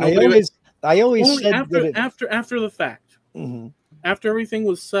 I always said after the fact, after everything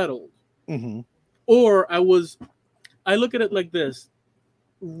was settled, or I look at it like this: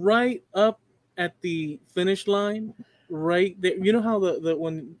 right up at the finish line, right there. You know how the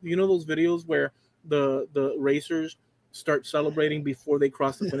when those videos where the racers start celebrating before they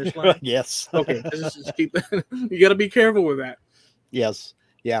cross the finish line? Yes. Okay, just keep that. You got to be careful with that. Yes.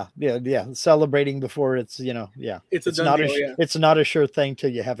 Yeah. Celebrating before it's, it's not it's not a sure thing till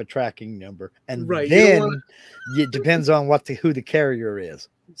you have a tracking number, and right. then it depends on who the carrier is.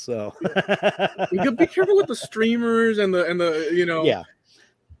 So you got to be careful with the streamers and the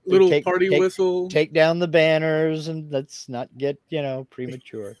little party whistle. Take down the banners and let's not get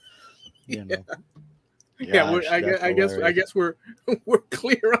premature. Yeah, I guess we're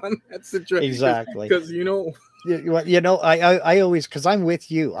clear on that situation. Exactly, because I always, because I'm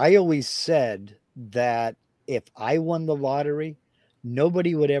with you, I always said that if I won the lottery,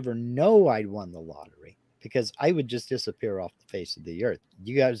 nobody would ever know I'd won the lottery because I would just disappear off the face of the earth.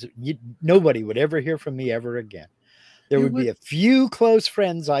 Nobody would ever hear from me ever again. There would be a few close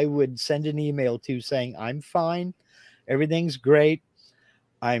friends I would send an email to saying I'm fine, everything's great.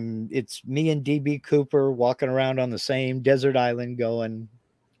 It's me and DB Cooper walking around on the same desert island going,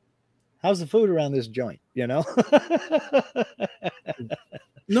 how's the food around this joint? No,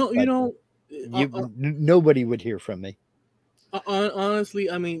 nobody would hear from me. Honestly,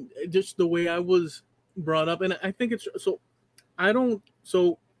 I mean, just the way I was brought up, and I think it's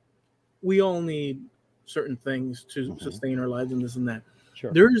so we all need certain things to sustain our lives and this and that.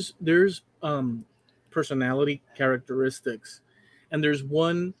 Sure. There's personality characteristics. And there's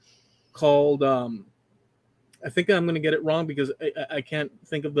one called, I think I'm going to get it wrong because I can't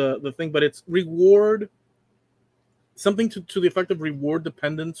think of the thing, but it's reward, something to the effect of reward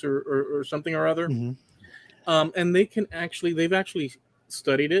dependence or something or other. And they've actually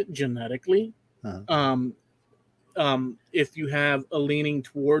studied it genetically. If you have a leaning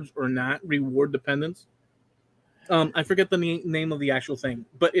towards or not reward dependence. I forget the name of the actual thing,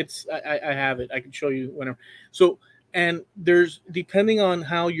 but I have it. I can show you whenever. So, and there's, depending on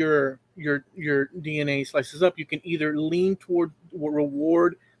how your DNA slices up, you can either lean toward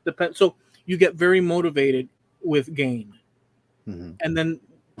reward depend. So you get very motivated with gain, and then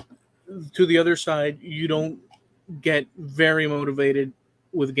to the other side, you don't get very motivated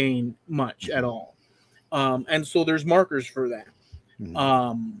with gain much at all. And so there's markers for that.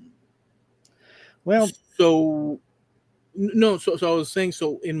 So I was saying,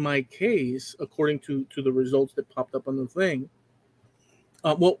 so in my case, according to the results that popped up on the thing,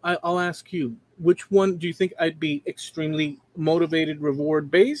 Well, I'll ask you, which one do you think I'd be extremely motivated,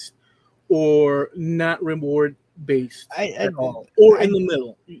 reward based, or not reward based at all, or in the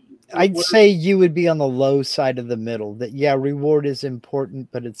middle? I'd say you would be on the low side of the middle. That reward is important,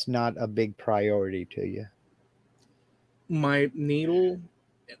 but it's not a big priority to you. My needle,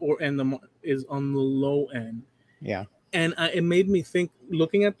 is on the low end. Yeah, and it made me think,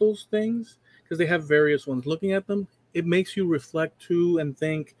 looking at those things, because they have various ones. Looking at them, it makes you reflect too and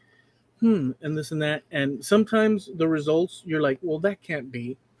think, and this and that. And sometimes the results, you're like, well, that can't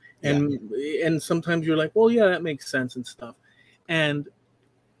be. And sometimes you're like, well, yeah, that makes sense and stuff. And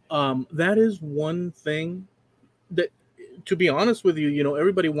that is one thing that, to be honest with you,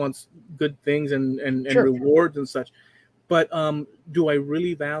 everybody wants good things and Sure. rewards and such. But do I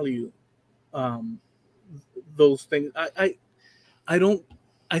really value those things? I don't.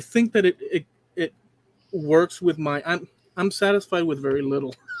 I think that it works with my. I'm satisfied with very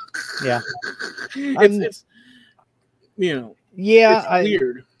little. Yeah, it's yeah. It's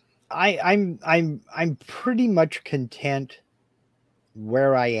weird. I'm pretty much content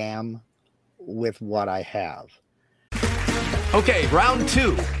where I am with what I have. Okay, round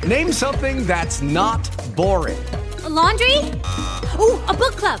two. Name something that's not boring. A laundry? Ooh, a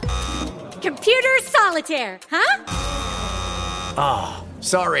book club. Computer solitaire, huh? Ah,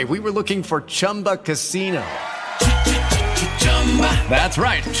 sorry, we were looking for Chumba Casino. That's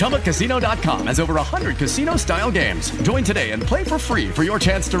right, ChumbaCasino.com has over 100 casino-style games. Join today and play for free for your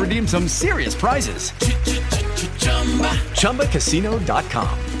chance to redeem some serious prizes.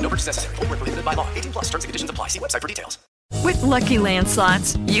 ChumbaCasino.com. No purchase necessary. Void where prohibited by law. 18+ terms and conditions apply. See website for details. With Lucky Land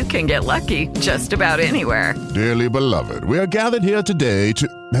Slots, you can get lucky just about anywhere. Dearly beloved, we are gathered here today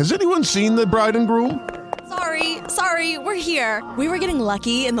to... Has anyone seen the bride and groom? Sorry, we're here. We were getting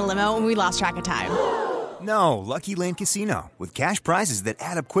lucky in the limo and we lost track of time. No, Lucky Land Casino, with cash prizes that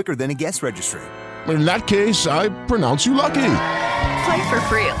add up quicker than a guest registry. In that case, I pronounce you lucky. Play for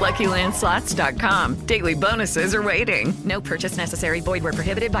free at LuckyLandSlots.com. Daily bonuses are waiting. No purchase necessary. Void where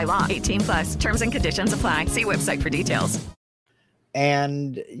prohibited by law. 18+. Terms and conditions apply. See website for details.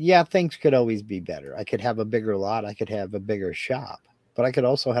 And yeah, things could always be better. I could have a bigger lot. I could have a bigger shop. But I could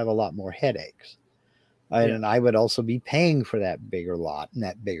also have a lot more headaches. And I would also be paying for that bigger lot and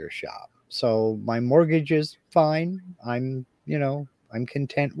that bigger shop. So my mortgage is fine. I'm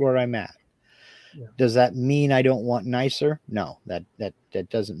content where I'm at. Yeah. Does that mean I don't want nicer? No, that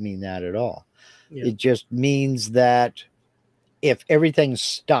doesn't mean that at all. Yeah. It just means that if everything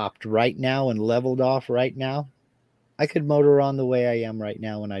stopped right now and leveled off right now, I could motor on the way I am right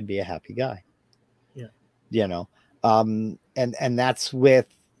now and I'd be a happy guy. Yeah. And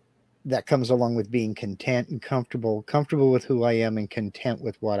that comes along with being content and comfortable with who I am and content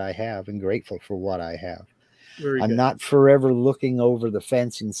with what I have and grateful for what I have. I'm not forever looking over the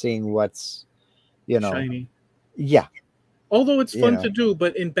fence and seeing what's, shiny. Yeah. Although it's fun to do,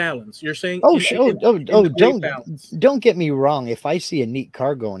 but in balance. You're saying don't get me wrong. If I see a neat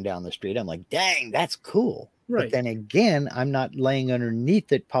car going down the street, I'm like, dang, that's cool. Right. But then again, I'm not laying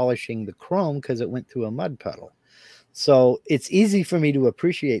underneath it polishing the chrome because it went through a mud puddle. So it's easy for me to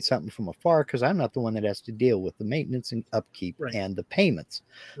appreciate something from afar because I'm not the one that has to deal with the maintenance and upkeep and the payments.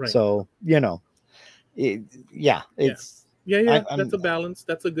 Right. So, that's a balance.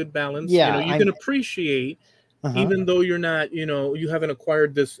 That's a good balance. Yeah, you can appreciate, even though you're not, you haven't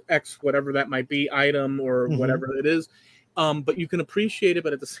acquired this X, whatever that might be, item or whatever it is. But you can appreciate it,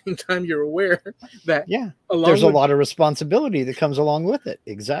 but at the same time, you're aware that there's a lot of responsibility that comes along with it.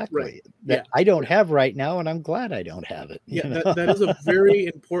 Exactly. That I don't have right now, and I'm glad I don't have it. That is a very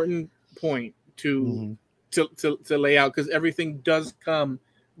important point to lay out because everything does come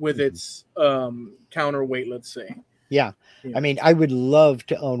with its counterweight. Let's say. Yeah. I mean, I would love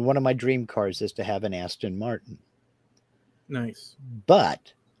to own one of my dream cars is to have an Aston Martin. Nice,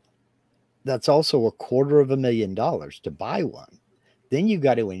 but that's also $250,000 to buy one. Then you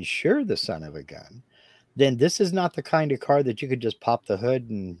got to insure the son of a gun. Then this is not the kind of car that you could just pop the hood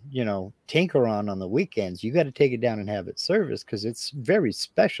and, tinker on the weekends. You got to take it down and have it serviced because it's very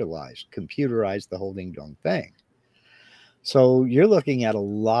specialized, computerized, the whole ding dong thing. So you're looking at a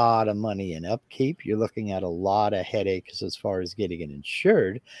lot of money in upkeep. You're looking at a lot of headaches as far as getting it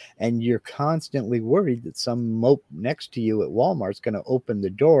insured. And you're constantly worried that some mope next to you at Walmart's going to open the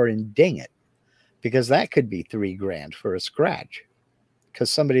door and ding it. Because that could be $3,000 for a scratch.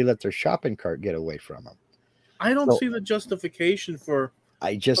 Because somebody let their shopping cart get away from them. I don't see the justification for.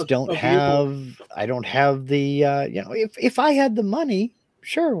 I just don't have. I don't have the. If I had the money,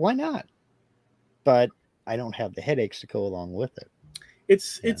 sure, why not? But I don't have the headaches to go along with it.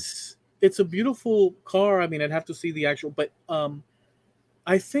 It's a beautiful car. I mean, I'd have to see the actual, but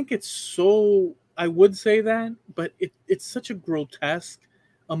I think it's so. I would say that, but it's such a grotesque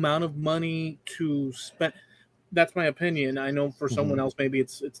amount of money to spend. That's my opinion. I know for someone else maybe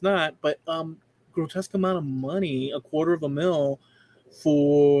it's not, but grotesque amount of money, $250,000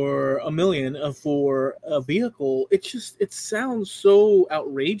 for $1 million for a vehicle. It sounds so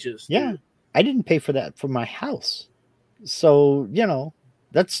outrageous. Yeah, I didn't pay for that for my house, so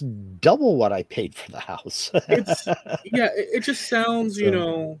that's double what I paid for the house. It just sounds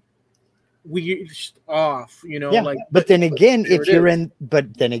weird, off. Like. But then again, if you're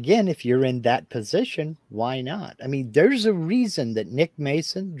in that position, why not? I mean, there's a reason that Nick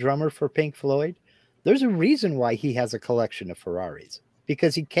Mason, drummer for Pink Floyd, there's a reason why he has a collection of Ferraris,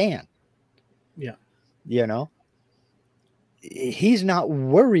 because he can. Yeah. He's not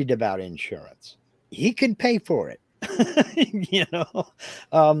worried about insurance. He can pay for it.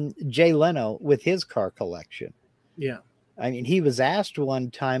 Jay Leno with his car collection. Yeah. I mean, he was asked one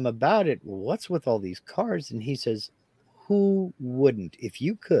time about it. What's with all these cars? And he says, who wouldn't? If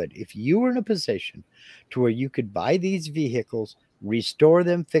you were in a position to where you could buy these vehicles, restore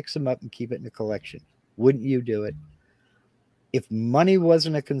them, fix them up, and keep it in a collection, wouldn't you do it? If money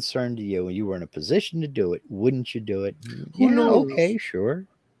wasn't a concern to you and you were in a position to do it, wouldn't you do it? Who knows? Okay, sure.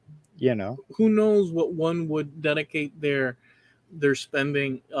 Who knows what one would dedicate their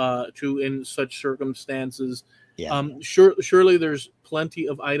spending to in such circumstances. Yeah. Surely there's plenty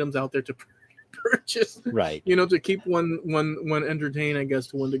of items out there to purchase, right? To keep one entertained, I guess,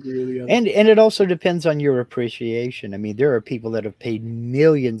 to one degree or the other. And it also depends on your appreciation. I mean, there are people that have paid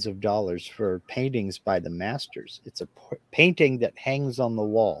millions of dollars for paintings by the masters. It's a painting that hangs on the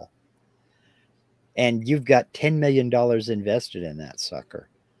wall, and you've got $10 million invested in that sucker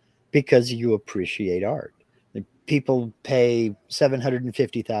because you appreciate art. People pay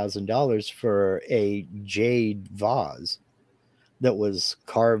 $750,000 for a jade vase that was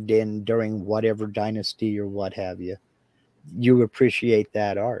carved in during whatever dynasty or what have you. You appreciate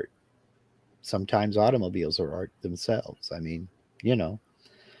that art. Sometimes automobiles are art themselves. I mean,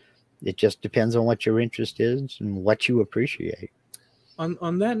 it just depends on what your interest is and what you appreciate.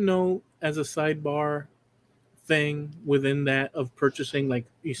 On that note, as a sidebar thing within that of purchasing, like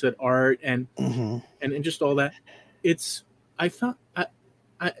you said, art and just all that, I've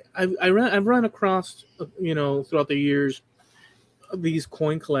run across throughout the years these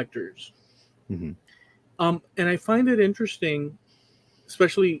coin collectors, and I find it interesting,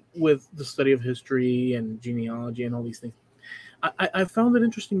 especially with the study of history and genealogy and all these things. I found it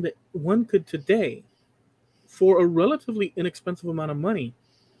interesting that one could today, for a relatively inexpensive amount of money,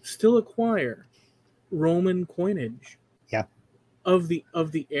 still acquire Roman coinage of the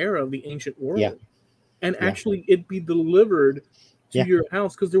era of the ancient world, and actually it be delivered to your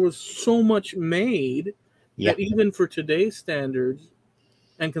house, because there was so much made that even for today's standards,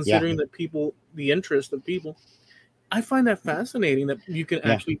 and considering that the interest of people, I find that fascinating that you can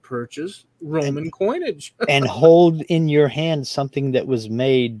actually purchase Roman coinage and hold in your hand something that was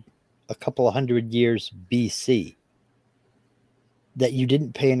made a couple of hundred years BC that you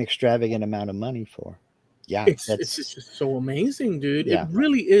didn't pay an extravagant amount of money for. It's just so amazing, dude. It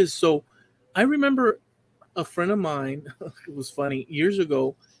really is. So I remember a friend of mine, it was funny, years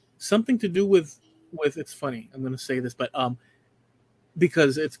ago, something to do with it's funny, I'm going to say this, but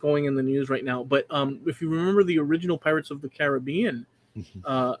because it's going in the news right now, but if you remember the original Pirates of the Caribbean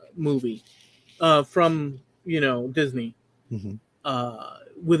movie from Disney,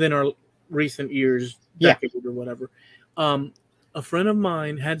 within our recent years, decade or whatever, a friend of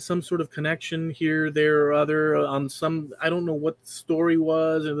mine had some sort of connection here, there, or other on some, I don't know what the story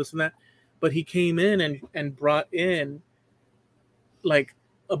was and this and that, but he came in and brought in like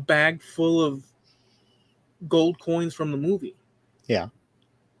a bag full of gold coins from the movie. Yeah.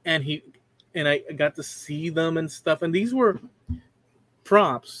 And I got to see them and stuff. And these were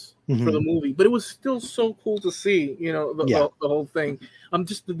props for the movie, but it was still so cool to see, the whole thing.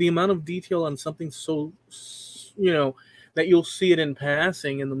 Just the amount of detail on something so, that you'll see it in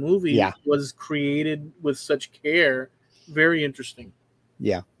passing in the movie was created with such care. Very interesting.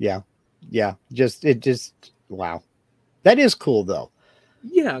 Yeah. Wow. That is cool though.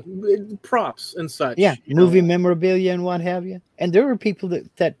 Yeah, props and such. Yeah, movie memorabilia and what have you. And there are people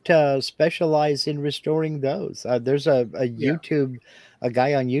that specialize in restoring those. There's a YouTube, a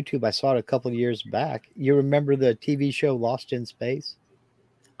guy on YouTube. I saw it a couple of years back. You remember the TV show Lost in Space?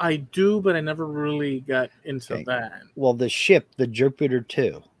 I do, but I never really got into that. Well, the ship, the Jupiter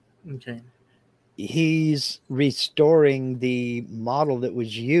 2. Okay. He's restoring the model that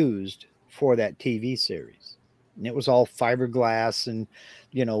was used for that TV series. And it was all fiberglass and,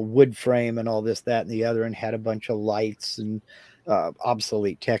 wood frame and all this, that, and the other, and had a bunch of lights and,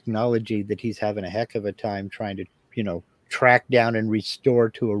 obsolete technology that he's having a heck of a time trying to, track down and restore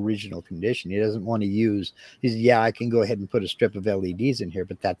to original condition. He doesn't want to use, I can go ahead and put a strip of LEDs in here,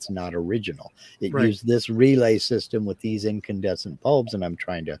 but that's not original. It used this relay system with these incandescent bulbs, and I'm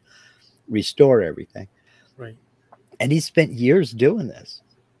trying to restore everything. Right. And he spent years doing this.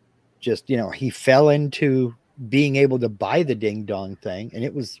 Just, he fell into being able to buy the ding dong thing, and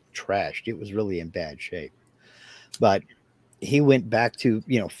it was trashed. It was really in bad shape. But he went back to,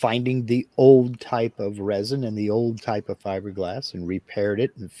 finding the old type of resin and the old type of fiberglass and repaired it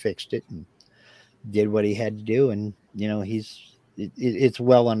and fixed it and did what he had to do. And, it's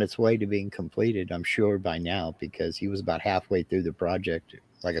well on its way to being completed, I'm sure, by now, because he was about halfway through the project,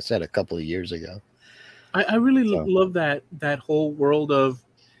 like I said, a couple of years ago. I really love that whole world of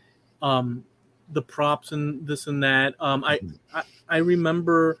the props and this and that. I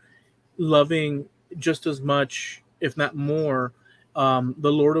remember loving just as much, if not more, the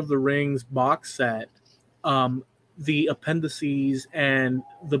Lord of the Rings box set, the appendices and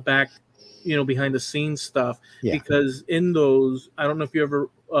the back, behind the scenes stuff. Yeah. Because in those, I don't know if you ever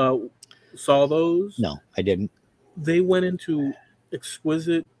saw those. No, I didn't. They went into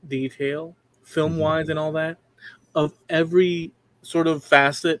exquisite detail, film-wise and all that, of every sort of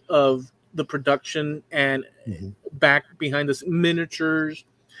facet of the production and back behind the miniatures,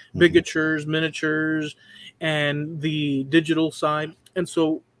 bigatures, miniatures, and the digital side. And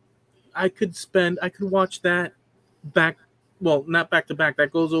so I could watch that back, well, not back to back,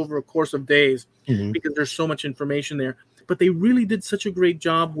 that goes over a course of days because there's so much information there. But they really did such a great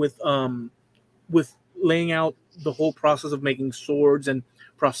job with laying out the whole process of making swords and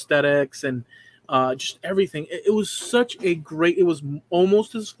prosthetics and just everything. It was such a great, it was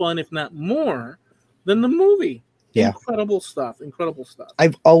almost as fun, if not more, than the movie. Yeah. Incredible stuff.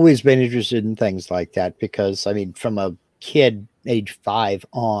 I've always been interested in things like that because, from a kid, age 5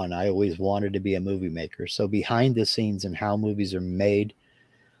 on, I always wanted to be a movie maker. So behind the scenes and how movies are made,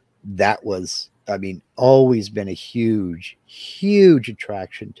 that was, always been a huge, huge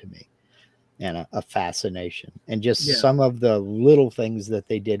attraction to me and a fascination. And just some of the little things that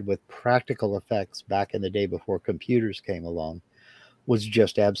they did with practical effects back in the day before computers came along was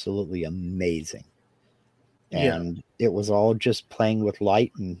just absolutely amazing. And it was all just playing with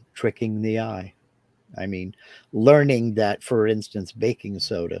light and tricking the eye. Learning that, for instance, baking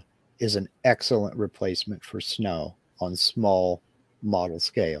soda is an excellent replacement for snow on small model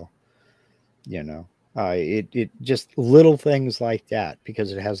scale. It just little things like that,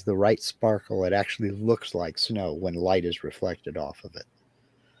 because it has the right sparkle. It actually looks like snow when light is reflected off of it,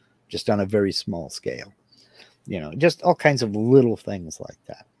 just on a very small scale. Just all kinds of little things like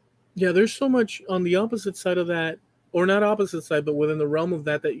that. Yeah, there's so much on the opposite side of that, or not opposite side, but within the realm of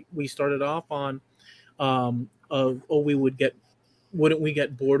that we started off on, wouldn't we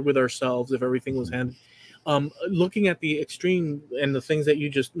get bored with ourselves if everything was handed? Looking at the extreme and the things that you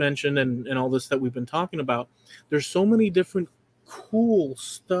just mentioned and all this that we've been talking about, there's so many different cool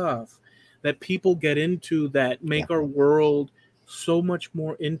stuff that people get into that make our world so much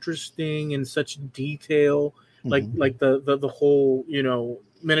more interesting in such detail, like the whole,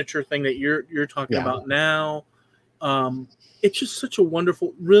 miniature thing that you're talking about now. It's just such a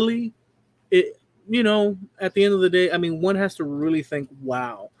wonderful, really, at the end of the day, one has to really think,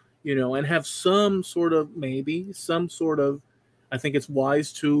 wow, and have some sort of, I think it's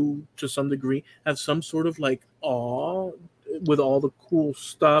wise to some degree, have some sort of like awe with all the cool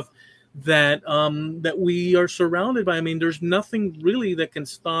stuff that we are surrounded by. There's nothing really that can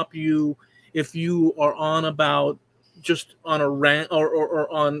stop you if you are on about just on a rant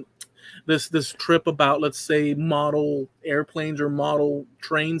or on this trip about, let's say, model airplanes or model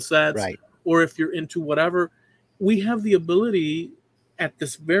train sets, right? Or if you're into whatever, we have the ability at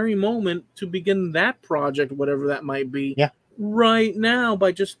this very moment to begin that project, whatever that might be, right now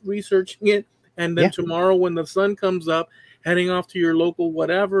by just researching it. And then tomorrow when the sun comes up, heading off to your local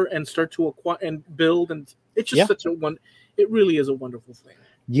whatever and start to acquire and build. And it's just it really is a wonderful thing.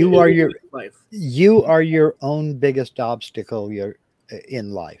 You are your own biggest obstacle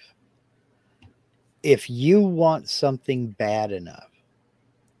in life. If you want something bad enough,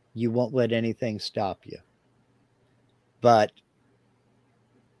 you won't let anything stop you. But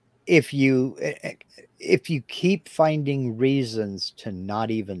if you keep finding reasons to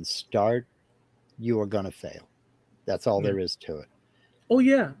not even start, you are going to fail. That's all there is to it. Oh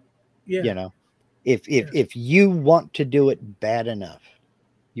yeah. If you want to do it bad enough,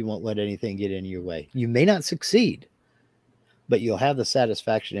 you won't let anything get in your way. You may not succeed, but you'll have the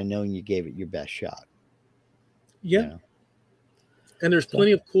satisfaction in knowing you gave it your best shot. Yeah. And there's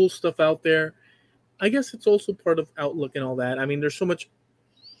plenty of cool stuff out there. I guess it's also part of outlook and all that. I mean, there's so much.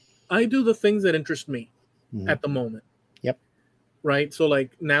 I do the things that interest me at the moment. Yep. Right. So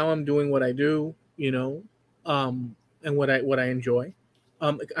like now I'm doing what I do, and what I enjoy.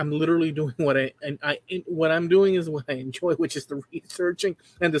 I'm literally doing what I'm doing is what I enjoy, which is the researching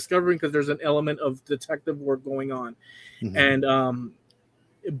and discovering, because there's an element of detective work going on. And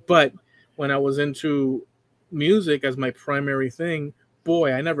but when I was into music as my primary thing,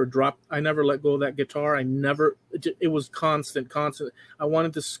 boy, I never let go of that guitar. It was constant. I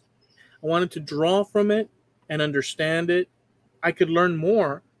wanted to draw from it and understand it. I could learn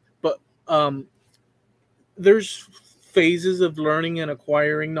more, but there's phases of learning and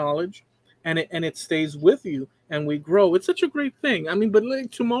acquiring knowledge, and it stays with you, and we grow. It's such a great thing. I mean, but like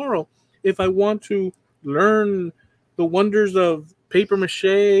tomorrow, if I want to learn the wonders of paper mache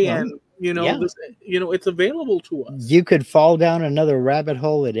and it's available to us. You could fall down another rabbit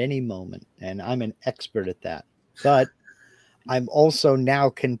hole at any moment, and I'm an expert at that. But I'm also now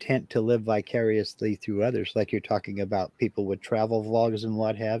content to live vicariously through others, like you're talking about people with travel vlogs and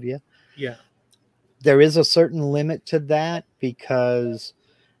what have you. Yeah. There is a certain limit to that, because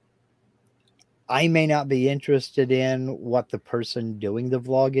I may not be interested in what the person doing the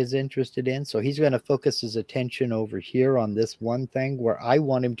vlog is interested in. So he's going to focus his attention over here on this one thing, where I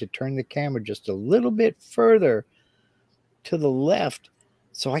want him to turn the camera just a little bit further to the left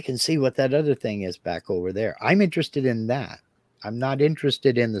so I can see what that other thing is back over there. I'm interested in that. I'm not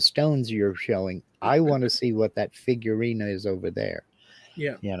interested in the stones you're showing. I want to see what that figurine is over there.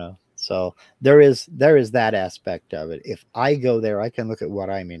 Yeah. So there is that aspect of it. If I go there, I can look at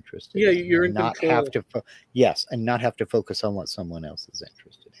what I'm interested in. Yeah, you're in not control. And not have to focus on what someone else is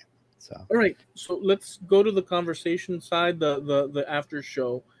interested in. So all right, so let's go to the conversation side, the after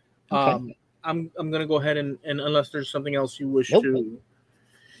show. Okay. I'm gonna go ahead and unless there's something else you wish to.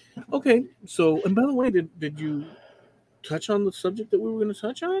 Okay, so and by the way, did you touch on the subject that we were going to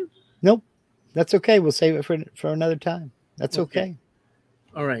touch on? Nope, that's okay. We'll save it for another time. That's okay.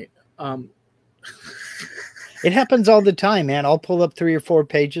 All right. It happens all the time, man. I'll pull up 3 or 4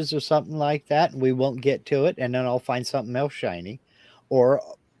 pages or something like that, and we won't get to it, and then I'll find something else shiny. Or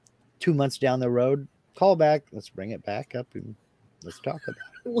 2 months down the road, call back. Let's bring it back up and let's talk about it.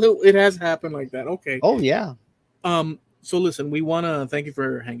 Well, it has happened like that. Okay. Oh yeah. So listen, we want to thank you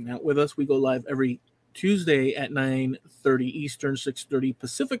for hanging out with us. We go live every Tuesday at 9:30 Eastern, 6:30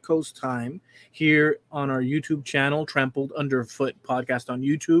 Pacific Coast time here on our YouTube channel, Trampled Underfoot Podcast on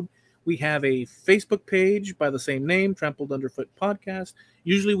YouTube. We have a Facebook page by the same name, Trampled Underfoot Podcast.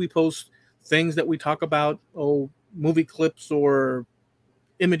 Usually we post things that we talk about, movie clips or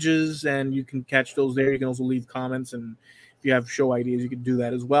images, and you can catch those there. You can also leave comments, and if you have show ideas, you can do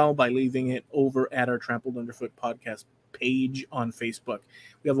that as well by leaving it over at our Trampled Underfoot Podcast page on Facebook.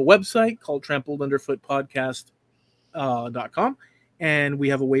 We have a website called trampledunderfootpodcast.com, and we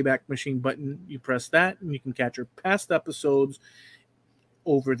have a Wayback Machine button. You press that, and you can catch our past episodes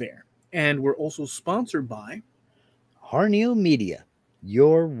over there. And we're also sponsored by Harneal Media,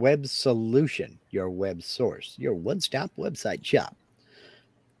 your web solution, your web source, your one-stop website shop.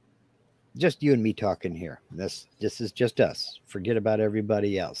 Just you and me talking here. This is just us. Forget about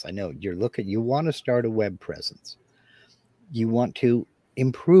everybody else. I know you want to start a web presence. You want to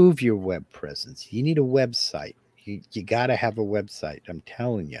improve your web presence. You need a website. You got to have a website. I'm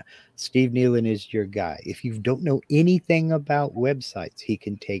telling you, Steve Nealon is your guy. If you don't know anything about websites, he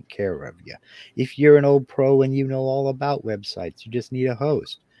can take care of you. If you're an old pro and you know all about websites, you just need a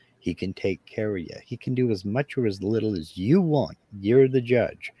host, he can take care of you. He can do as much or as little as you want. You're the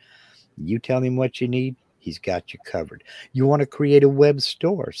judge. You tell him what you need, he's got you covered. You want to create a web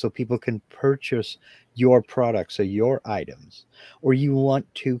store so people can purchase your products or your items, or you want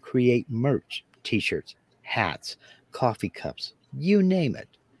to create merch, t-shirts, hats, coffee cups, you name it.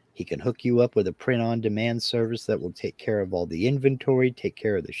 He can hook you up with a print-on-demand service that will take care of all the inventory, take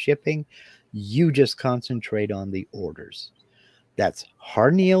care of the shipping. You just concentrate on the orders. That's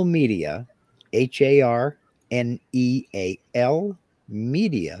Harneal Media, HARNEAL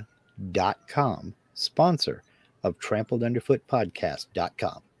Media.com, sponsor of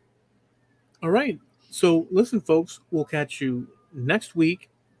TrampledUnderfootPodcast.com. All right. So listen, folks, we'll catch you next week.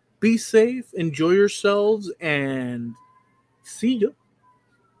 Be safe, enjoy yourselves, and see ya.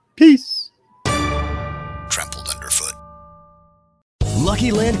 Peace. Trampled Underfoot.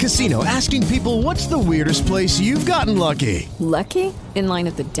 Lucky Land Casino, asking people, what's the weirdest place you've gotten lucky? Lucky? In line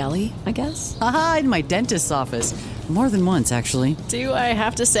at the deli, I guess? Aha, in my dentist's office. More than once, actually. Do I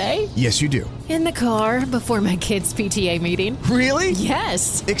have to say? Yes, you do. In the car before my kids' PTA meeting. Really?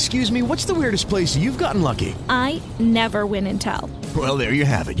 Yes. Excuse me, what's the weirdest place you've gotten lucky? I never win and tell. Well, there you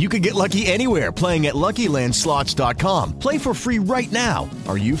have it. You can get lucky anywhere, playing at LuckyLandSlots.com. Play for free right now.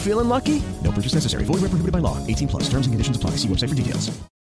 Are you feeling lucky? No purchase necessary. Void where prohibited by law. 18+. Terms and conditions apply. See website for details.